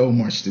there's so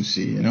much to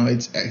see.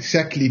 It's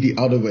exactly the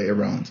other way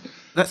around.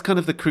 That's kind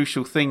of the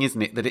crucial thing,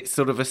 isn't it? That it's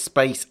sort of a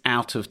space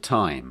out of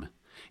time,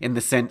 in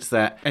the sense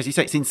that, as you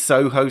say, it's in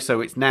Soho,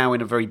 so it's now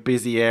in a very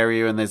busy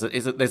area, and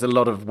there's a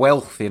lot of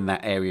wealth in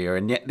that area,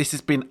 and yet this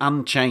has been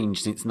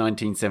unchanged since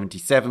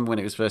 1977 when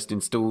it was first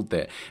installed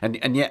there,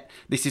 and yet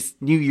this is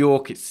New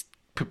York. It's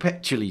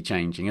perpetually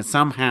changing, and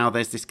somehow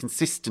there's this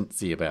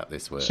consistency about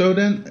this work. So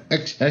then,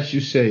 as you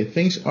say,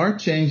 things are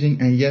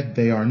changing, and yet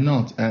they are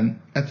not.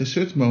 And at a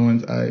certain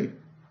moment, I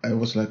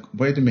was like,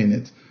 wait a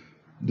minute.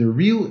 The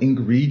real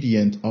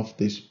ingredient of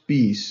this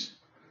piece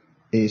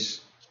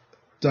is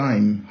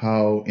time.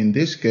 How, in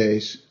this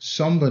case,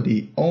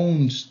 somebody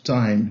owns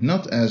time,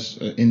 not as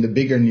in the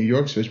bigger New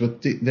York space,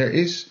 but there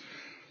is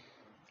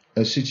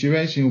a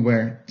situation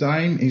where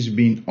time is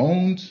being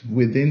owned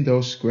within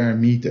those square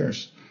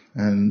meters.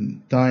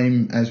 And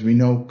time, as we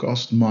know,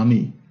 costs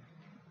money.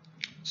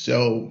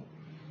 So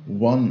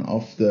one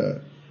of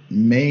the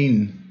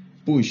main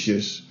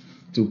pushes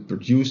to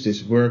produce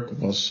this work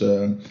was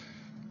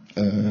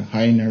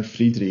Heiner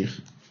Friedrich,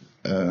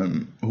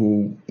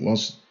 who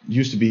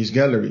used to be his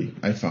gallery,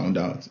 I found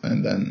out.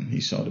 And then he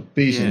saw the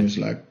piece and he was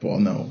like, well,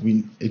 no,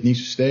 it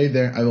needs to stay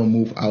there. I will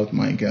move out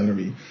my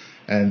gallery.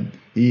 And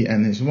he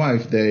and his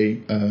wife, Vader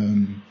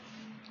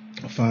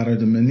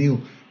de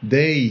Menil,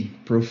 they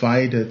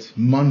provided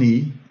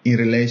money in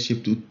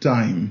relationship to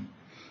time.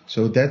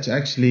 So that's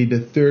actually the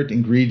third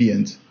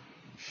ingredient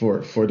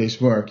for this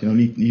work. You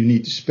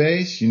need the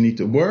space, you need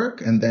the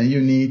work, and then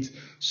you need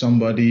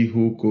somebody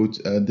who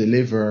could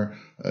deliver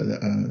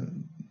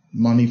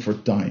money for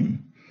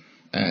time.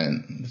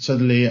 And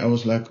suddenly I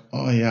was like,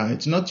 oh yeah,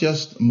 it's not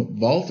just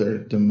Walter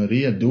de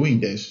Maria doing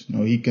this.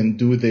 No, he can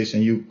do this,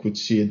 and you could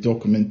see a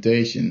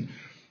documentation.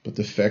 But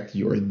the fact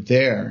you're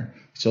there,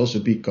 it's also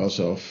because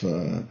of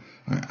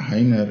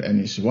Heiner and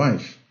his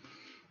wife.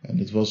 And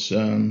it was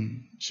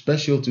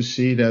special to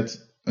see that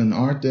an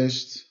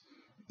artist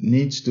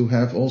needs to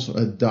have also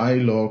a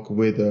dialogue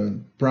with a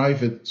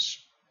private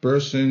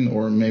person,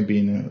 or maybe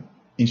in an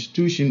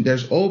institution.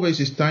 There's always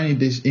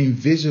this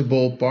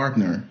invisible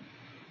partner.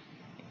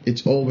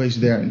 It's always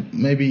there.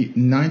 Maybe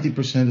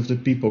 90% of the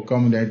people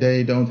coming there,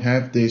 they don't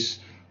have this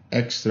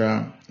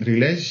extra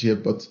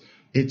relationship, but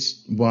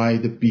it's why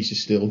the piece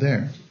is still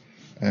there.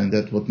 And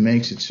that's what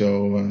makes it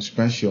so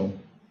special.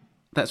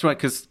 That's right,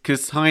 because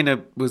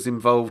Heiner was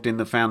involved in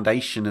the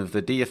foundation of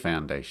the Dia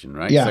Foundation,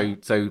 right? Yeah.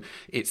 So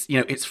it's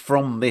it's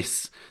from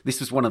this. This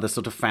was one of the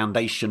sort of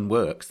foundation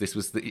works. This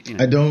was the.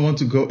 I don't want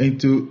to go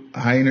into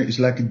Heiner. It's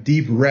like a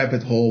deep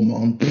rabbit hole,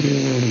 man,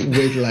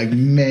 with like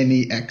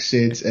many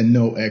exits and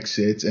no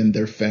exits and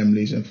their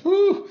families, and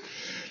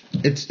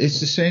it's the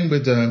same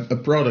with a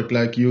product.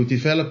 Like you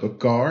develop a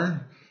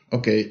car,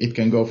 okay, it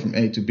can go from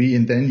A to B,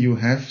 and then you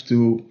have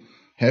to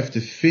have the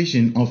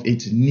vision of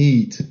its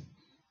need.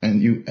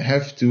 And you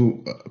have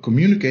to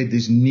communicate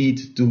this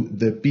need to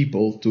the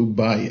people to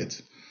buy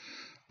it.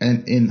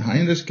 And in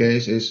Heiner's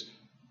case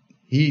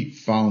he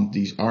found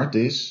these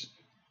artists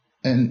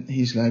and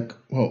he's like,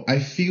 well, I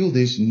feel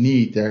this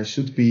need. There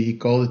should be, he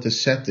called it a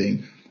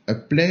setting, a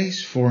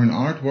place for an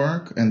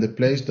artwork, and the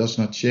place does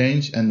not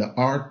change and the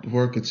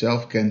artwork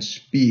itself can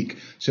speak.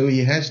 So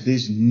he has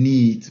this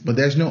need, but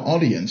there's no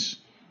audience.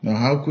 Now,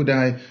 how could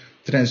I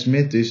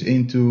transmit this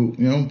into,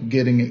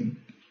 getting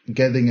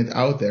it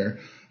out there?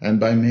 And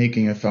by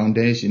making a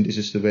foundation, this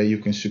is the way you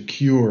can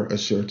secure a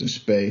certain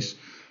space.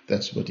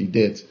 That's what he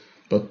did.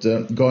 But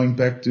going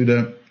back to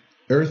the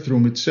Earth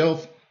Room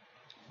itself,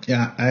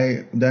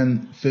 I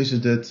then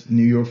visited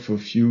New York for a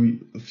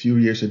few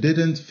years. I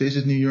didn't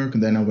visit New York,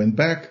 and then I went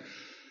back.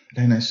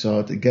 Then I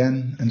saw it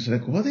again, and it's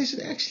like, what is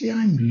it actually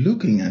I'm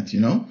looking at,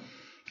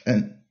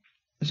 And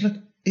it's like,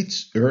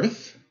 it's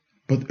Earth,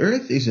 but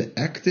Earth is an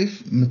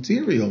active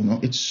material. No,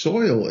 it's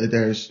soil.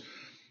 There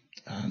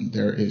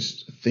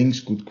is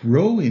things could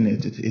grow in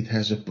it. It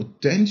has a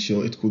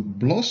potential. It could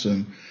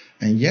blossom,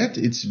 and yet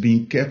it's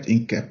being kept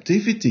in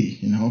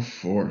captivity,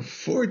 for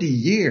 40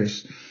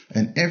 years.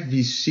 And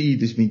every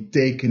seed is being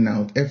taken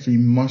out. Every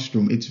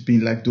mushroom, it's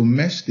been like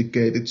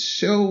domesticated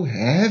so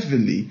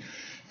heavily,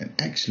 and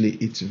actually,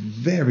 it's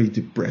very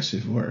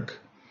depressive work.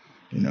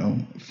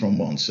 From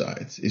one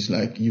side, it's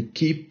like you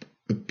keep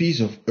a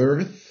piece of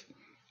earth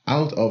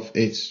out of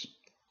its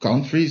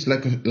country. It's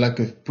like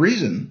a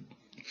prison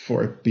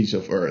for a piece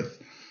of earth.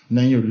 And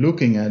then you're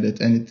looking at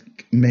it, and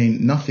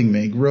nothing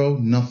may grow,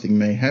 nothing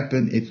may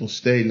happen. It will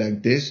stay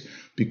like this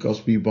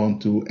because we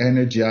want to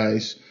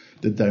energize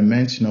the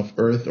dimension of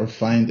earth or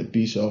find a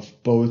piece of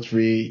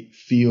poetry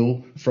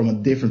feel from a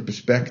different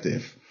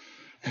perspective.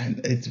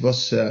 And it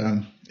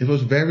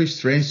was very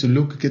strange to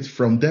look at it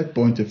from that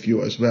point of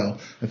view as well.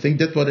 I think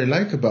that's what I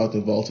like about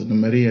the Walter de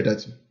Maria,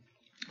 that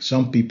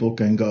some people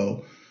can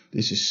go,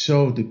 this is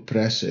so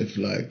depressive,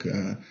 like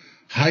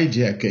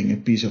hijacking a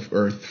piece of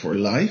earth for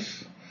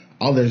life.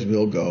 Others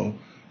will go,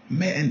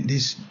 man,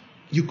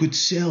 you could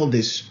sell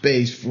this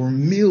space for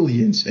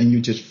millions and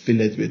you just fill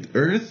it with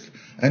earth.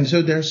 And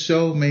so there's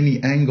so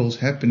many angles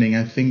happening.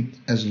 I think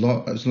as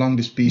long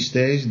this piece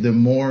stays, the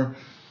more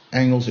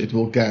angles it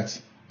will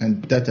get.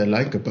 And that I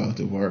like about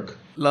the work.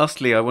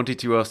 Lastly, I wanted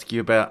to ask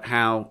you about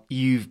how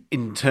you've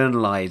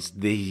internalized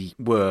the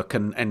work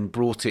and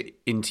brought it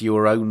into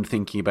your own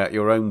thinking about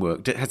your own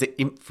work. Has it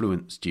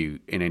influenced you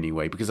in any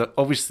way? Because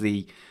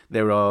obviously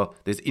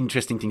there's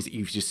interesting things that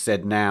you've just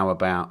said now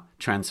about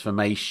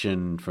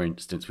transformation, for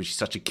instance, which is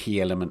such a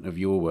key element of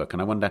your work.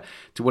 And I wonder,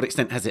 to what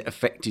extent has it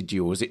affected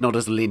you, or is it not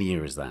as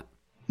linear as that?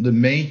 The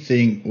main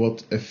thing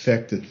what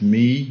affected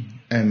me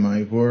and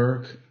my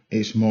work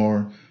is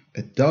more,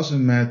 it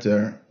doesn't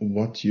matter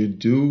what you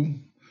do.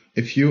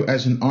 If you,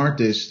 as an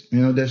artist,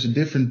 there's a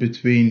difference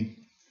between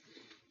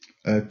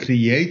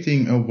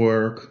creating a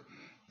work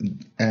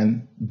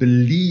and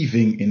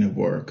believing in a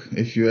work.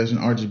 If you, as an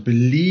artist,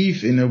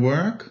 believe in a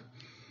work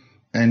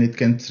and it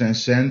can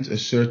transcend a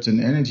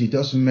certain energy, it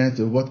doesn't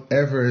matter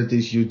whatever it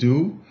is you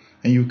do,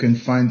 and you can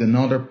find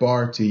another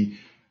party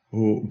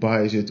who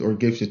buys it or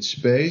gives it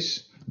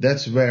space.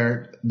 That's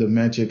where the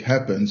magic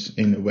happens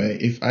in a way.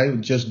 If I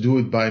just do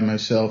it by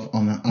myself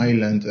on an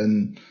island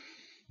and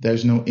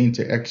there's no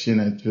interaction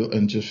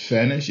and just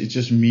vanish, it's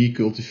just me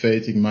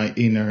cultivating my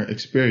inner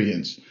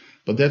experience.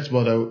 But that's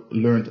what I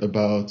learned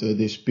about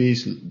this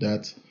piece,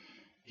 that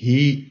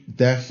he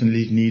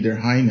definitely needed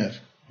Heiner.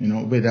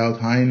 Without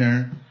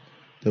Heiner,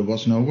 there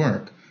was no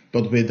work.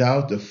 But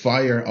without the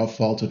fire of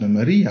Walter de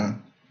Maria,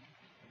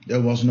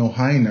 there was no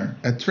Heiner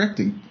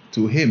attracting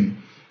to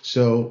him.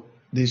 So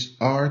this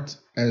art,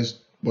 as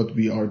what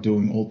we are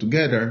doing all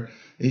together,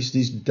 is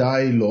this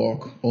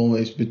dialogue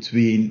always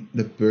between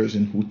the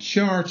person who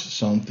charged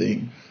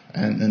something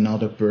and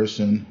another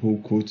person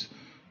who could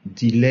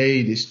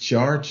delay this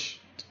charged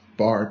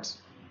part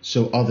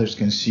so others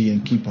can see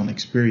and keep on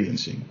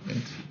experiencing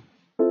it.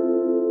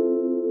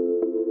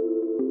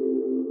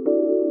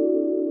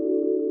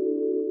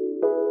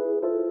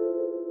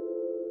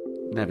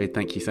 Navid,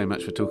 thank you so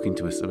much for talking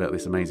to us about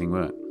this amazing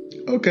work.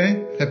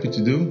 Okay, happy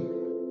to do.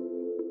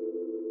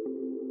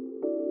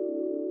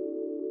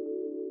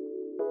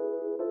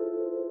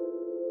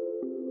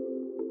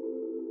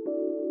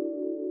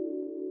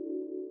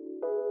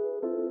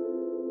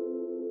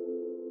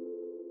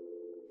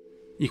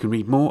 You can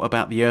read more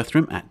about the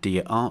Earthroom at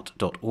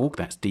diaart.org,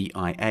 that's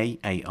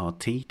diaart.org,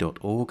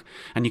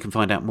 and you can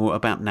find out more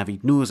about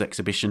Navid Noor's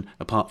exhibition,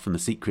 apart from the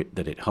secret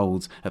that it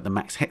holds, at the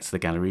Max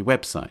Hetzler Gallery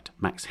website,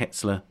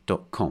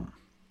 maxhetzler.com.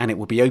 And it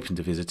will be open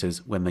to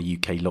visitors when the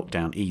UK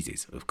lockdown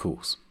eases, of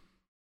course.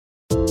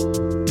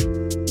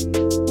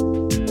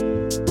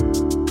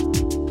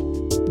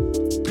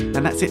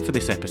 And that's it for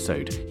this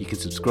episode. You can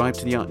subscribe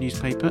to The Art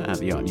Newspaper at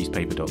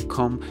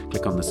theartnewspaper.com.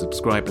 Click on the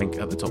subscribe link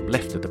at the top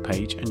left of the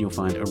page and you'll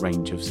find a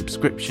range of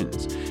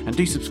subscriptions. And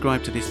do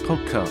subscribe to this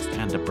podcast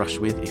and A Brush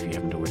With if you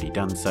haven't already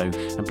done so.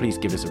 And please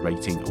give us a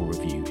rating or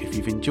review if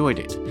you've enjoyed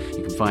it.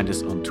 You can find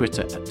us on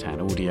Twitter at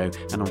Tan Audio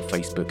and on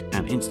Facebook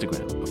and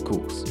Instagram, of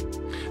course.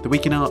 The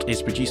Week in Art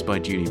is produced by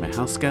Julie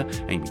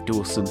Mahalska, Amy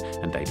Dawson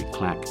and David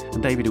Clack,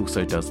 and David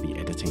also does the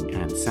editing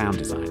and sound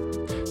design.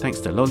 Thanks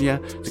to Lolya,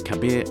 to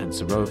Kabir and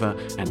Sarova,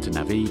 and to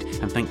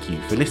Navid, and thank you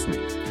for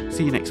listening.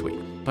 See you next week.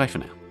 Bye for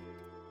now.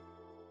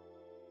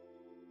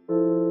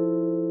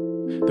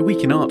 The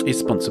Week in Art is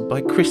sponsored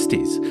by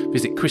Christie's.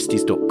 Visit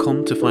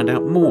christies.com to find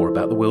out more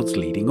about the world's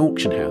leading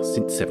auction house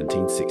since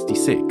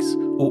 1766.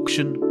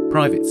 Auction,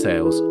 private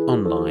sales,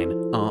 online,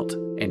 art,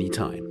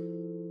 anytime.